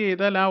ക്ലിക്ക്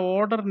ചെയ്താൽ ആ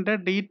ഓർഡറിൻ്റെ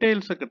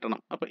ഡീറ്റെയിൽസ്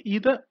കിട്ടണം. അപ്പോൾ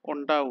ഇത്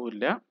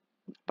ഉണ്ടാവില്ല.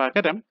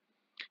 പകരം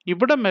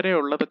ഇവിടം വരെ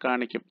ഉള്ളത്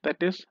കാണിക്കും.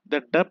 That is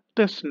the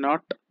depth is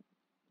not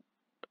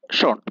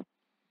shown.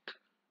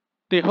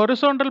 The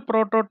horizontal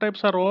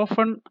prototypes are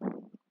often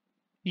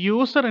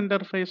user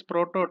interface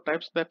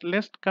prototypes that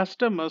let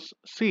customers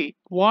see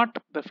what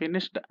the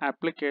finished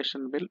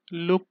application will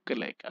look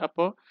like.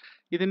 അപ്പോൾ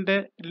ഇതിൻ്റെ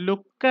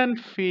ലുക്ക്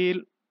ആൻഡ് ഫീൽ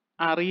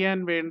അറിയാൻ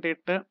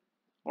വേണ്ടിയിട്ട്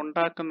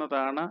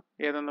ഉണ്ടാക്കുന്നതാണ്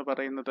ഏതെന്ന്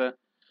പറയുന്നത്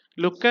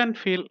ലുക്ക് ആൻഡ്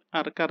ഫീൽ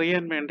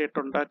അറിയാൻ വേണ്ടിയിട്ട്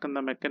ഉണ്ടാക്കുന്ന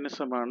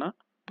മെക്കാനിസമാണ്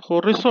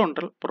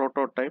ഹൊറിസോണ്ടൽ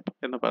പ്രോട്ടോടൈപ്പ്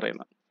എന്ന്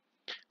പറയുന്നത്.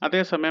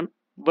 അതേസമയം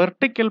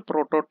വെർട്ടിക്കൽ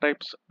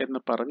പ്രോട്ടോടൈപ്സ് എന്ന്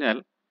പറഞ്ഞാൽ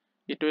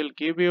ഇറ്റ് വിൽ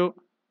ഗിവ് യു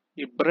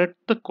ഈ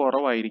ബ്രെഡ്ത്ത്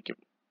കുറവായിരിക്കും,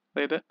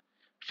 അതായത്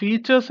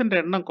ഫീച്ചേഴ്സിന്റെ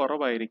എണ്ണം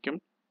കുറവായിരിക്കും,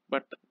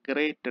 ബട്ട്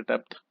ഗ്രേറ്റ്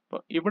ഡെപ്ത്.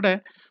 അപ്പോൾ ഇവിടെ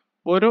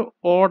ഒരു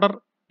ഓർഡർ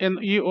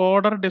ഈ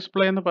ഓർഡർ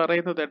ഡിസ്പ്ലേ എന്ന്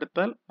പറയുന്നത്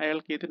എടുത്താൽ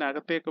അയാൾക്ക്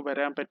ഇതിനകത്തേക്ക്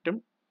വരാൻ പറ്റും.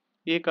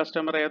 ഈ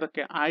കസ്റ്റമർ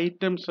ഏതൊക്കെ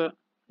ഐറ്റംസ്,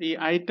 ഈ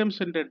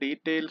ഐറ്റംസിന്റെ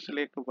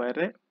ഡീറ്റെയിൽസിലേക്ക്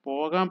വരെ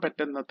പോകാൻ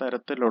പറ്റുന്ന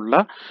തരത്തിലുള്ള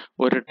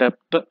ഒരു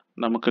ഡെപ്ത്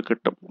നമുക്ക്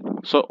കിട്ടും.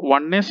 So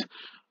one is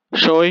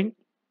showing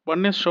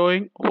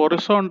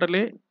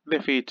horizontally the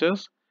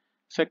features,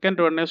 second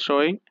one is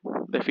showing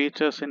the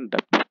features in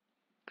depth.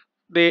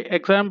 The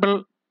example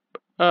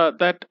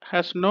that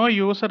has no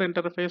user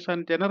interface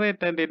and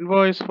generate an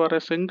invoice for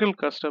a single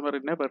customer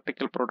in a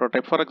vertical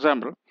prototype. For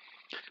example,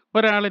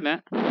 ഒരാളിന്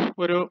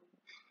ഒരു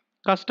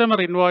customer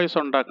invoice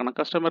ഉണ്ടാക്കണം.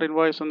 Customer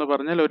invoice എന്ന്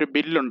പറഞ്ഞാൽ ഒരു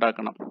bill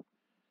ഉണ്ടാക്കണം.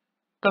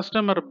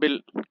 Customer bill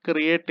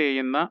create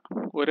ചെയ്യുന്ന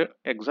ഒരു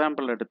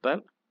example എടുത്താൽ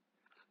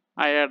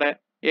അയാളുടെ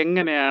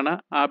എങ്ങനെയാണ്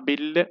ആ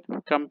ബില്ല്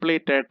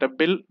കംപ്ലീറ്റ് ആയിട്ട്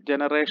ബിൽ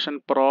ജനറേഷൻ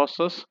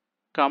പ്രോസസ്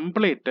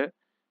കംപ്ലീറ്റ്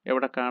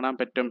എവിടെ കാണാൻ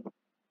പറ്റും?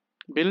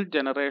 ബിൽ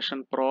ജനറേഷൻ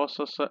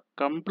പ്രോസസ്സ്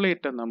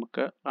കംപ്ലീറ്റ്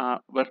നമുക്ക് ആ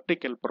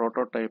വെർട്ടിക്കൽ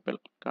പ്രോട്ടോടൈപ്പിൽ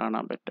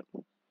കാണാൻ പറ്റും.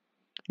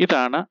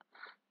 ഇതാണ്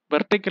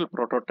വെർട്ടിക്കൽ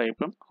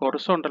പ്രോട്ടോടൈപ്പും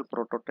ഹൊറിസോണ്ടൽ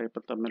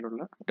പ്രോട്ടോടൈപ്പും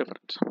തമ്മിലുള്ള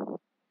difference.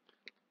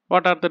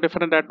 What are the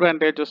different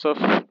advantages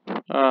of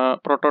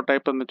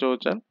prototype എന്ന്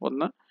ചോദിച്ചാൽ,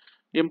 ഒന്ന്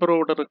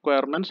ഇംപ്രൂവ്ഡ്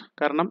റിക്വയർമെൻറ്റ്സ്.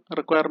 കാരണം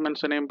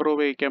റിക്വയർമെൻറ്റ്സിനെ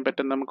ഇംപ്രൂവ് ചെയ്യിക്കാൻ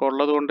പറ്റും, നമുക്ക്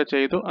ഉള്ളതുകൊണ്ട്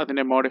ചെയ്തു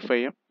അതിനെ മോഡിഫൈ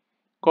ചെയ്യും.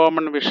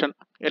 കോമൺ വിഷൻ,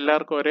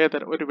 എല്ലാവർക്കും ഒരേ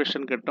ഒരു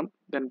വിഷൻ കിട്ടും.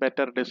 ദെൻ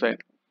ബെറ്റർ ഡിസൈൻ,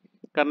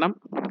 കാരണം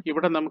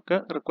ഇവിടെ നമുക്ക്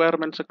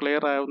റിക്വയർമെൻറ്റ്സ്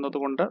ക്ലിയർ ആവുന്നത്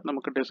കൊണ്ട്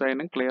നമുക്ക്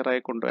ഡിസൈനും ക്ലിയർ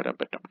ആയി കൊണ്ടുവരാൻ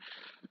പറ്റും.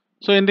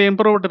 So in the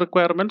improved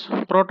requirements,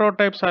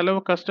 prototypes allow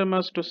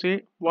customers to see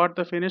what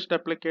the finished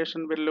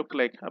application will look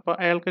like. അപ്പോൾ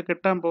അയാൾക്ക്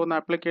കിട്ടാൻ പോകുന്ന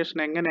ആപ്ലിക്കേഷൻ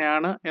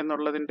എങ്ങനെയാണ്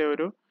എന്നുള്ളതിൻ്റെ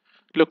ഒരു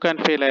ലുക്ക്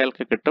ആൻഡ് ഫീൽ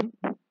അയാൾക്ക് കിട്ടും.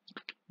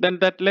 Then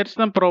that lets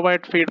them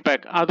provide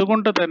feedback.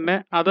 അതുകൊണ്ട് തന്നെ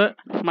അത്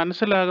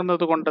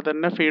മനസ്സിലാകുന്നത് കൊണ്ട്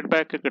തന്നെ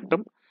ഫീഡ്ബാക്ക്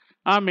കിട്ടും.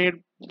 ആ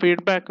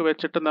ഫീഡ്ബാക്ക്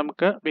വെച്ചിട്ട്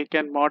നമുക്ക് we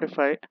can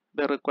modify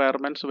the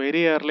requirements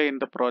very early in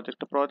the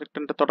project.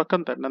 പ്രോജക്റ്റിൻ്റെ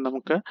തുടക്കം തന്നെ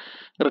നമുക്ക്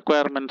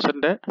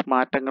റിക്വയർമെൻറ്റ്സിൻ്റെ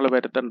മാറ്റങ്ങൾ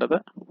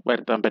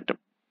വരുത്താൻ പറ്റും.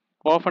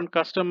 Often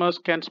customers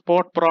can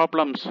spot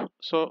problems.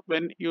 So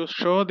when you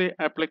show the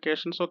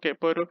applications, okay,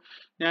 ഇപ്പോൾ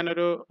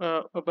ഞാനൊരു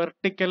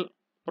വെർട്ടിക്കൽ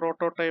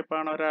പ്രോട്ടോടൈപ്പ്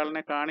ആണ്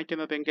ഒരാളിനെ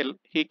കാണിക്കുന്നതെങ്കിൽ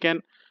he can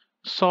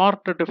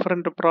sort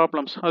different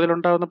problems.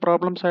 അതിലുണ്ടാകുന്ന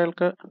problems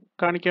അയാൾക്ക്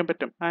കാണിക്കാൻ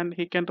പറ്റും. And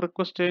he can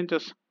request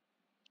changes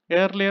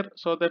earlier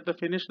so that the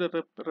finished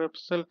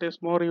result is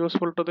more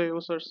useful to the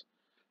users.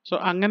 So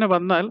അങ്ങനെ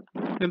വന്നാൽ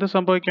എന്ത്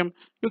സംഭവിക്കും?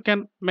 You can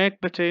make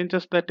the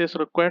changes that is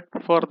required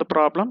for the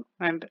problem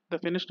and the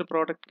finished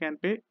product can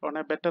be on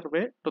a better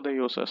way to the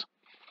users.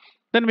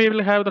 Then we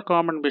will have the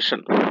common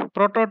vision.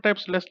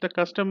 Prototypes let the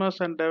customers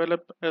and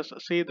developers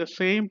see the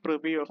same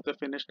preview of the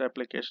finished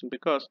application,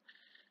 because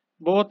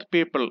both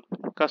people,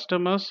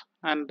 customers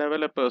and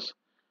developers,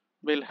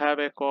 will have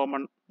a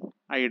common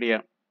idea.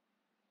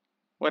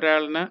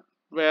 ഒരാളിന്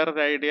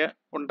വേറൊരു idea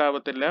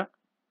ഉണ്ടാവത്തില്ല,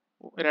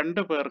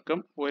 രണ്ടു പേർക്കും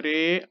ഒരേ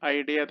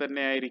idea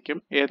തന്നെ ആയിരിക്കും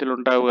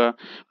ഏതിലുണ്ടാവുക,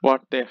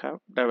 what they have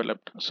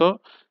developed. So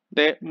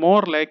they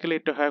more likely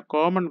to have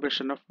common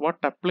vision of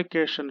what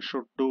application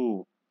should do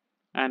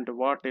and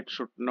what it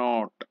should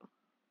not.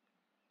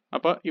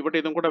 അപ്പോൾ ഇവിടെ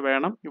ഇതും കൂടെ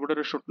വേണം, ഇവിടെ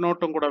ഒരു ഷുഡ്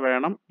നോട്ടും കൂടെ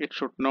വേണം. ഇറ്റ്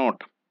ഷുഡ്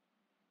നോട്ട്,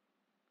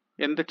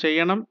 എന്ത്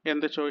ചെയ്യണം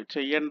എന്ത്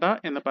ചെയ്യണ്ട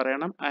എന്ന്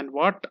പറയണം. And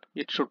what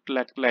it should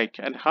look like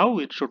and how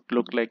it should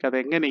look like,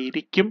 അതെങ്ങനെ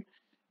ഇരിക്കും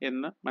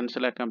എന്ന്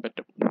മനസ്സിലാക്കാൻ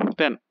പറ്റും.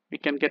 Then we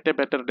can get a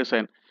better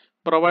design.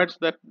 Provides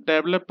that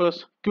developers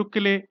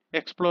quickly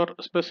explore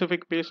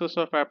specific pieces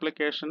of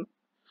application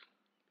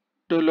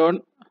to learn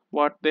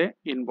what they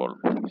involve.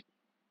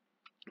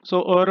 So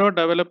ഓരോ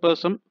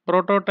ഡെവലപ്പേഴ്സും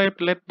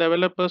prototype let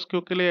developers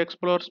quickly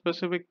explore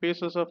specific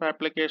pieces of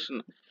application.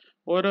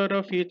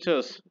 ഓരോരോ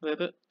features,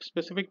 അതായത്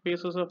specific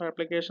pieces of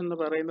application എന്ന്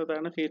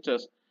പറയുന്നതാണ്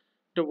features.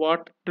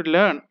 to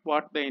learn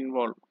what they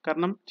involve.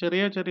 കാരണം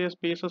ചെറിയ ചെറിയ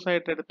pieces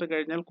ആയിട്ട് എടുത്തു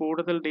കഴിഞ്ഞാൽ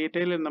കൂടുതൽ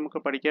ഡീറ്റെയിലിൽ നമുക്ക്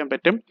പഠിക്കാൻ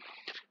പറ്റും.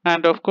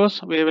 And of course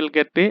we will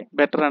get the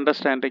better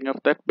understanding of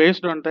that.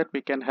 Based on that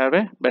we can have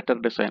a better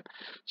design.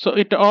 So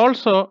it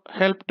also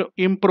help to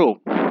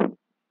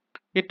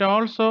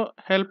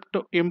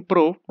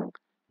improve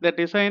the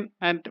design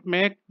and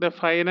make the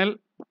final.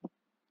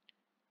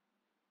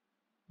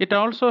 It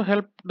also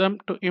helps them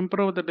to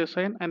improve the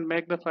design and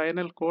make the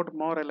final code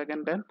more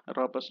elegant and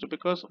robust,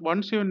 because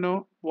once you know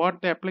what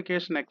the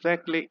application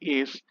exactly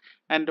is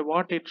and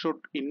what it should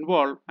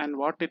involve and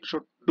what it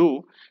should do,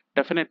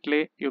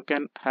 definitely you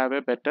can have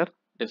a better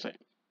design.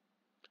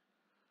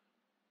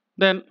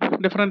 Then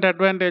different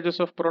advantages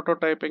of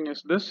prototyping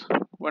is this.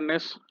 One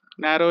is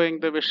narrowing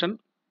the vision.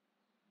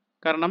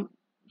 കാരണം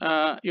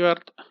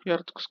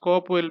your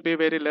scope will be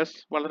very less.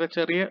 വളരെ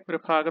ചെറിയ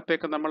ഒരു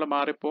ഭാഗത്തേക്ക് നമ്മൾ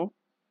മാറിപ്പോവും.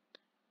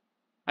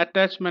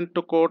 Attachment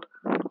to code,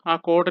 ആ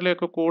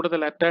കോഡിലേക്ക് കൂടുതൽ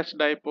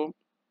അറ്റാച്ച്ഡ് ആയി പോവും.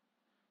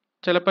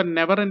 ചിലപ്പോൾ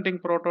നെവർ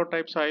എൻഡിങ്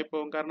പ്രോട്ടോടൈപ്സ് ആയി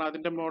പോകും, കാരണം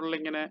അതിൻ്റെ മോഡൽ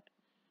ഇങ്ങനെ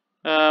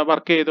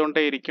work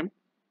ചെയ്തുകൊണ്ടേയിരിക്കും.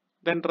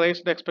 Then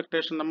raise the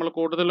expectation, നമ്മൾ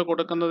കൂടുതൽ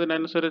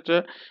കൊടുക്കുന്നതിനനുസരിച്ച്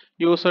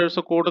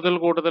യൂസേഴ്സ്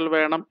കൂടുതൽ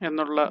വേണം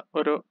എന്നുള്ള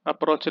ഒരു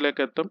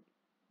അപ്രോച്ചിലേക്ക് എത്തും.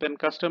 ദെൻ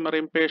കസ്റ്റമർ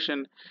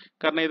ഇംപേഷ്യൻറ്റ്,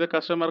 കാരണം ഇത്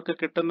കസ്റ്റമർക്ക്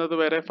കിട്ടുന്നത്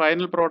വരെ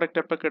ഫൈനൽ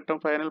പ്രോഡക്റ്റ് എപ്പോൾ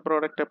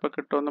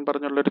കിട്ടും എന്നും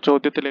പറഞ്ഞുള്ളൊരു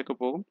ചോദ്യത്തിലേക്ക്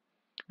പോകും.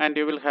 And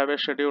you will have A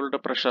scheduled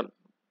pressure,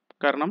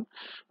 കാരണം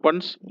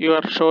once you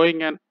are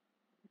showing an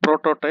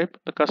prototype,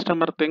 the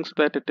customer thinks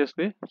that it is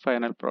the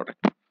final product.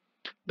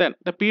 Then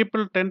the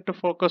people tend to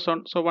focus on,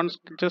 so once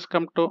just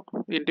come to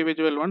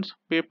individual ones,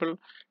 people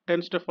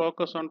tends to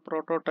focus on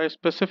prototype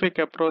specific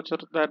approach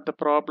that the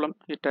problem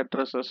it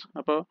addresses.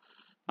 അപ്പോൾ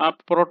ആ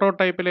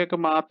പ്രോട്ടോടൈപ്പിലേക്ക്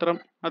മാത്രം,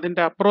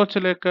 അതിൻ്റെ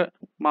അപ്രോച്ചിലേക്ക്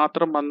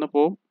മാത്രം വന്നു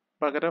പോവും,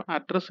 പകരം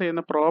address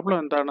ചെയ്യുന്ന problem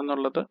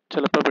എന്താണെന്നുള്ളത്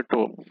ചിലപ്പോൾ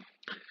വിട്ടുപോകും.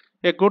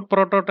 A good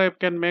prototype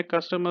can make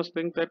customers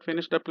think that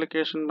finished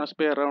application must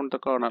be around the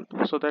corner.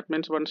 So that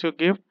means once you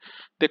give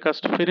the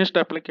finished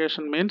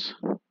application means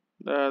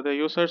the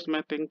users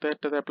may think that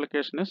the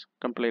application is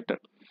completed.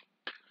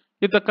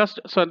 If the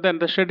so then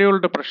the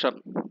scheduled pressure.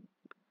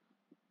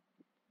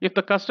 If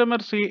the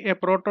customers see a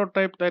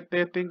prototype that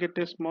they think it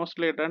is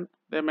mostly done,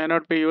 they may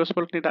not be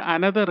useful, need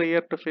another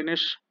year to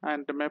finish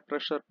and may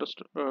pressure to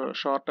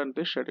shorten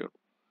the schedule.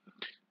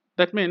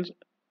 That means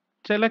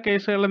ചില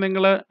കേസുകൾ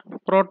നിങ്ങൾ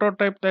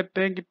prototype that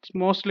think it's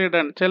mostly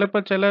done,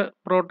 ചിലപ്പോൾ ചില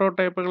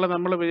പ്രോട്ടോടൈപ്പുകൾ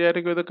നമ്മൾ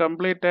വിചാരിക്കും ഇത്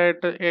complete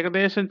ആയിട്ട്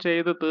ഏകദേശം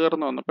ചെയ്ത്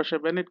തീർന്നു വന്നു, പക്ഷെ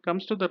when it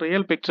comes to the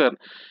real picture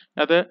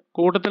അത്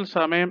കൂടുതൽ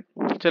സമയം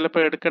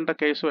ചിലപ്പോൾ എടുക്കേണ്ട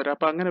കേസ് വരും.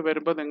 അപ്പോൾ അങ്ങനെ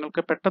വരുമ്പോൾ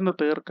നിങ്ങൾക്ക് പെട്ടെന്ന്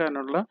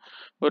തീർക്കാനുള്ള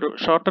ഒരു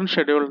ഷോർട്ടൺ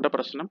ഷെഡ്യൂളിൻ്റെ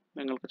പ്രശ്നം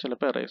നിങ്ങൾക്ക്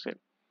ചിലപ്പോൾ അറൈസ്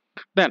ചെയ്യും.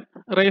 Then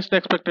raise the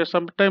expectation.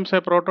 Sometimes a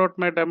prototype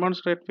may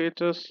demonstrate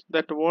features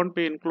that won't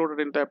be included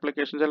in the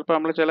application. ചിലപ്പോൾ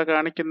നമ്മൾ ചില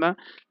കാണിക്കുന്ന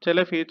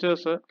ചില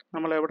ഫീച്ചേഴ്സ്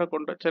നമ്മൾ എവിടെ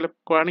കൊണ്ട്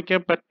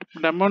കാണിക്കാൻ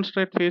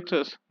demonstrate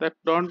features that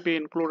don't be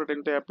included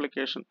in the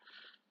application.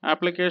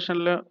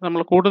 ആപ്ലിക്കേഷനിൽ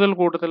നമ്മൾ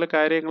കൂടുതൽ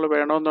കാര്യങ്ങൾ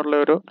വേണമെന്നുള്ള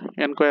ഒരു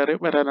എൻക്വയറി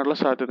വരാനുള്ള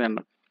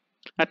സാധ്യതയുണ്ട്.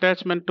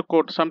 Attachment to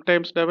code.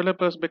 Sometimes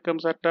developers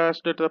becomes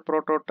attached to the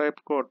prototype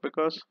code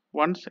because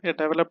once a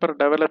developer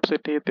develops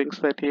it, he thinks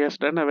that he has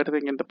done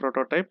everything in the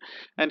prototype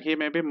and he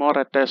may be more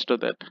attached to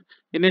that.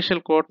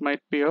 Initial code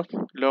might be of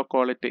low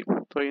quality.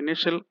 So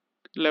initial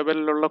level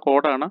ulla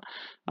code aanu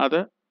adu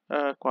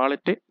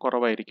quality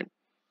koravaayirikkum.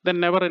 Then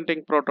never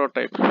ending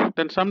prototype.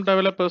 Then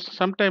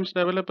sometimes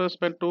developers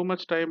spend too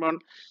much time on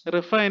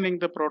refining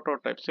the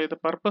prototype. Say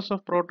the purpose of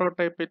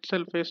prototype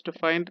itself is to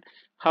find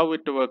how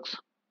it works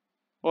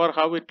or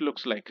how it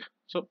looks like.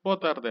 So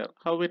both are there,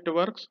 how it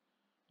works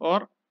or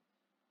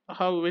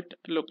how it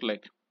look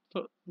like. So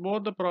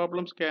both the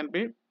problems can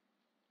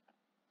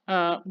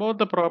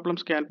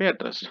be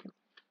addressed.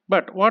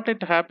 But what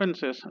it happens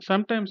is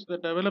sometimes the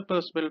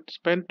developers will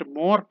spend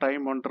more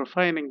time on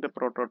refining the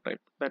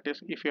prototype. That is,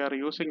 if you are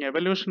using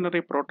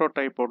evolutionary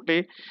prototype only,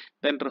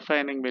 then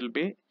refining will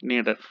be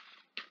needed.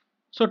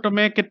 So to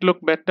make it look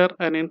better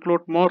and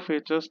include more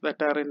features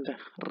that are in the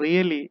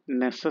really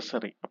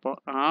necessary. അപ്പോൾ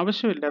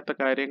ആവശ്യമില്ലാത്ത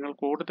കാര്യങ്ങൾ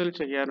കൂടുതൽ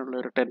ചെയ്യാനുള്ള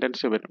ഒരു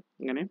tendency വരും,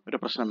 ഇങ്ങനെ ഒരു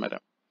പ്രശ്നം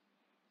വരാം.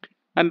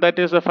 And that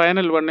is the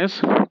final one is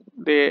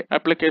the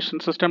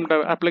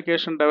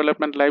application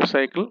development life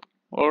cycle,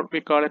 or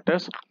we call it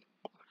as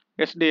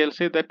SDLC,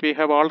 that we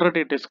have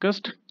already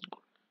discussed.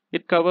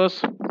 It covers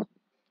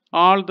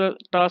all the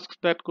tasks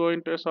that go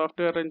into a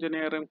software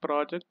engineering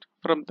project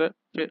from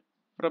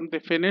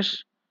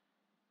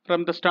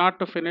the start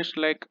to finish,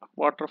 like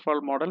waterfall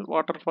model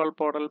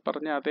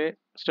പറഞ്ഞ അതേ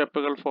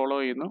സ്റ്റെപ്പുകൾ follow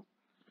ചെയ്യുന്നു.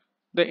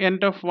 The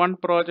end of one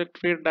project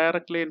feed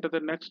directly into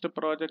the next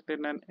project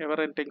in an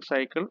ever-ending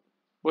cycle.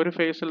 ഒരു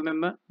ഫേസിൽ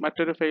നിന്ന്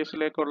മറ്റൊരു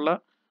ഫേസിലേക്കുള്ള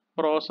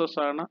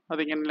പ്രോസസ്സാണ്,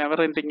 അതിങ്ങനെ നെവർ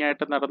എൻഡിങ്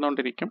ആയിട്ട്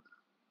നടന്നുകൊണ്ടിരിക്കും.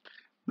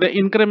 The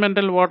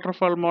incremental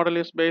waterfall model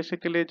is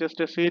basically just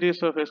a series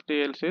of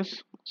SDLCs.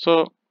 So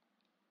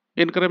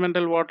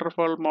incremental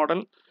waterfall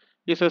model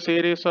is a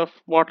series of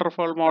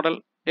waterfall model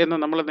എന്ന്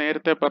നമ്മൾ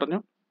നേരത്തെ പറഞ്ഞു.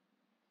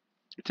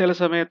 ചില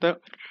സമയത്ത്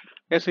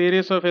എ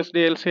സീരീസ് ഓഫ്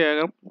SDLC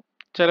ആകാം,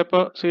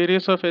 ചിലപ്പോൾ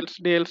series of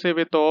SDLC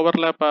with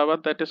overlap ആവാം.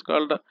 ദാറ്റ് ഈസ്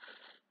കോൾഡ്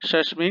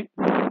ഷഷ്മി,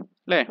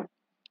 അല്ലേ?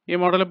 ഈ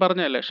മോഡൽ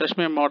പറഞ്ഞല്ലേ,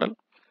 ഷഷ്മി model.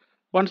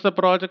 Once the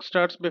project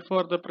starts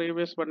before the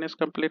previous one is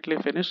completely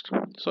finished.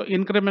 So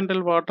incremental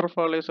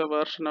waterfall is a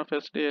version of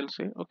SDLC.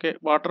 Okay,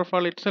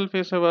 waterfall itself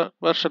is a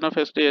version of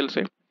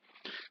SDLC.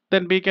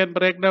 Then we can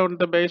break down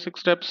the basic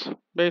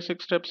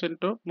steps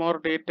into more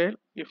detail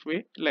if we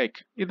like.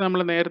 ഇത്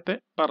നമ്മൾ നേരത്തെ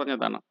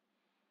പറഞ്ഞതാണ്.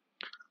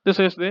 This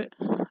is the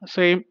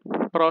same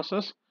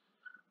process.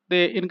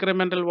 The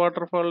incremental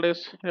waterfall is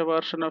a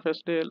version of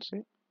SDLC.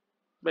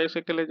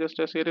 Basically just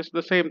a series,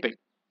 the same thing.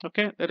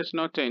 Okay, there is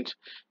no change.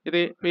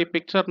 This ഈ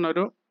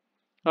പിക്ചറിനൊരു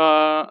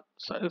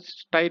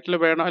title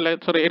വേണോ, അല്ലെ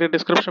sorry ഒരു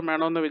description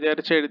വേണോ എന്ന്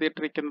വിചാരിച്ച്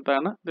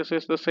എഴുതിയിട്ടിരിക്കുന്നതാണ്. This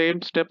is the same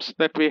steps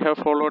that we have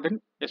followed in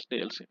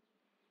SDLC.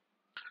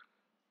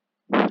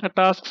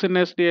 Tasks in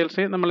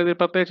SDLC നമ്മളിത്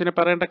പ്രത്യേകിച്ച്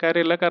പറയേണ്ട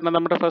കാര്യമില്ല, കാരണം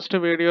നമ്മുടെ ഫസ്റ്റ്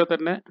വീഡിയോ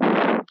തന്നെ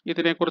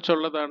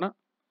ഇതിനെക്കുറിച്ചുള്ളതാണ്.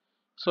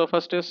 So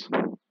first is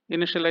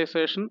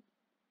initialization,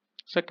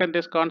 second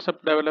is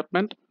concept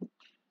development,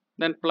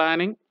 then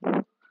planning,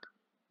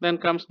 then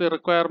comes the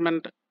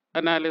requirement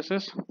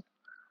analysis,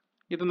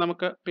 ഇത്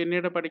നമുക്ക്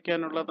പിന്നീട്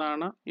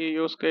പഠിക്കാനുള്ളതാണ്. ഈ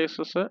യൂസ്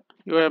കേസസ്,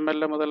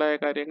 UML മുതലായ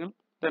കാര്യങ്ങൾ.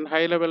 Then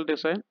high level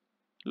design,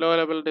 low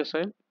level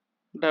design,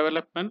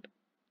 development.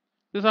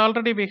 This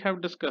already we have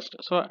discussed.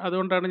 So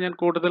അതുകൊണ്ടാണ് ഞാൻ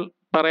കൂടുതൽ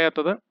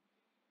പറയാത്തത്.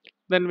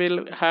 Then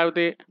we'll have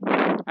the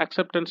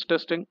acceptance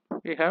testing.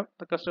 We have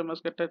the customers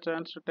get a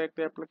chance to take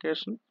the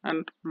application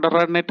and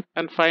run it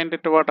and find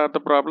it what are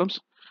the problems.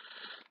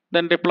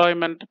 Then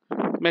deployment,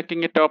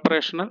 making it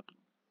operational.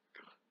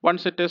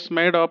 Once it is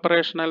made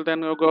operational, then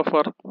you go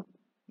for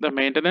the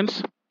maintenance.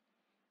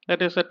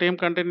 That is, the team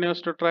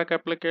continues to track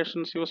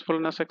applications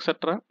usefulness, etc.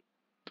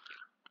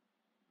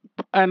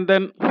 And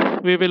then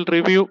we will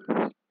review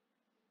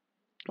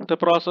the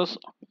process.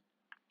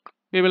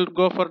 We will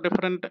go for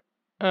different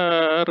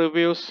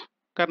reviews.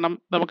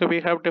 We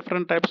have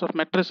different types of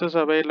matrices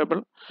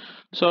available.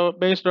 So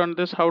based on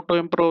this, how to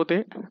improve the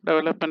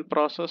development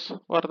process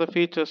or the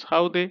features,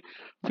 how the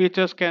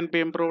features can be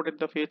improved in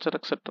the future,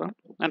 etc.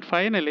 And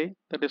finally,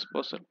 the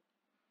disposal.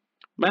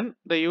 When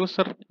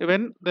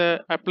the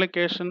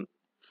application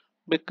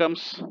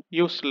becomes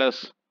useless,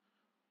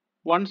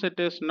 once it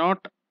is not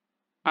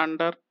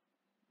under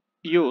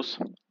use,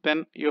 then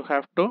you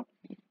have to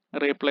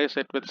replace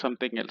it with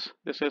something else.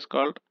 This is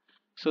called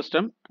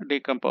system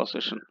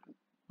decomposition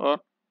or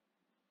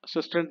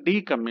system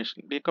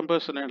decommissioning.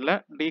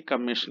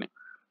 Decommissioning.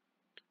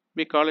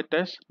 We call it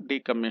as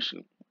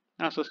decommissioning.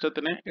 ആ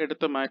സിസ്റ്റത്തിനെ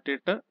എടുത്തു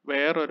മാറ്റിയിട്ട്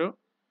വേറൊരു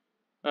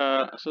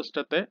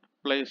സിസ്റ്റത്തെ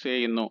place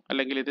ചെയ്യുന്നു,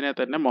 അല്ലെങ്കിൽ ഇതിനെ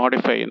തന്നെ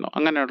modify ചെയ്യുന്നു.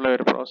 അങ്ങനെയുള്ള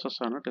ഒരു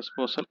പ്രോസസ്സാണ്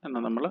ഡിസ്പോസൽ എന്ന്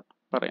നമ്മൾ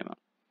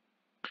പറയുന്നത്.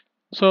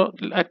 So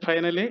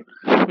finally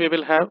we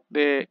will have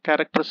the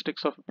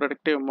characteristics of a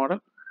predictive model.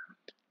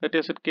 That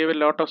is, it give a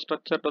lot of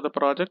structure to the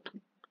project,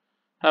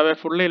 have a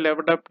fully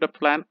leveled up the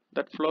plan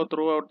that flow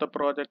throughout the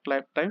project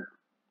lifetime.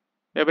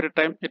 Every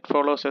time it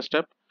follows a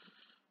step.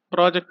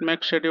 Project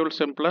make schedule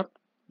simpler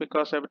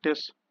because it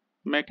is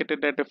make it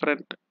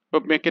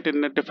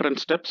in a different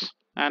steps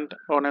and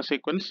on a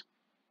sequence,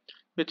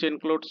 which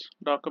includes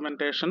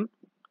documentation,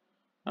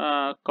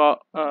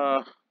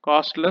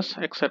 costless,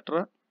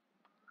 etc.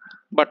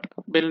 But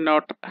will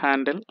not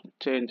handle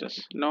changes.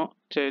 No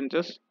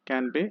changes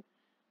can be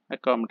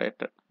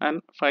accommodated.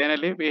 And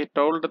finally, we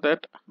told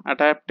that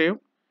adaptive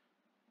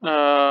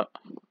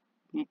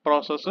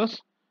processes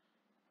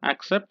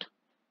accept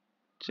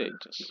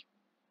changes.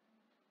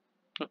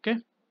 Okay,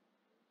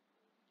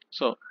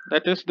 so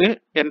that is the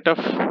end of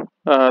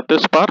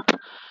this part.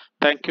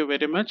 Thank you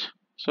very much.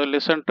 So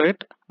listen to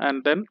it and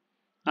then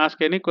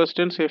ask any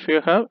questions. If you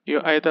have, you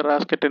either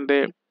ask it in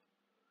the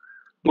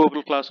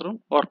Google Classroom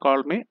or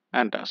call me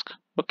and ask.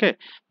 Okay,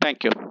 thank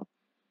you.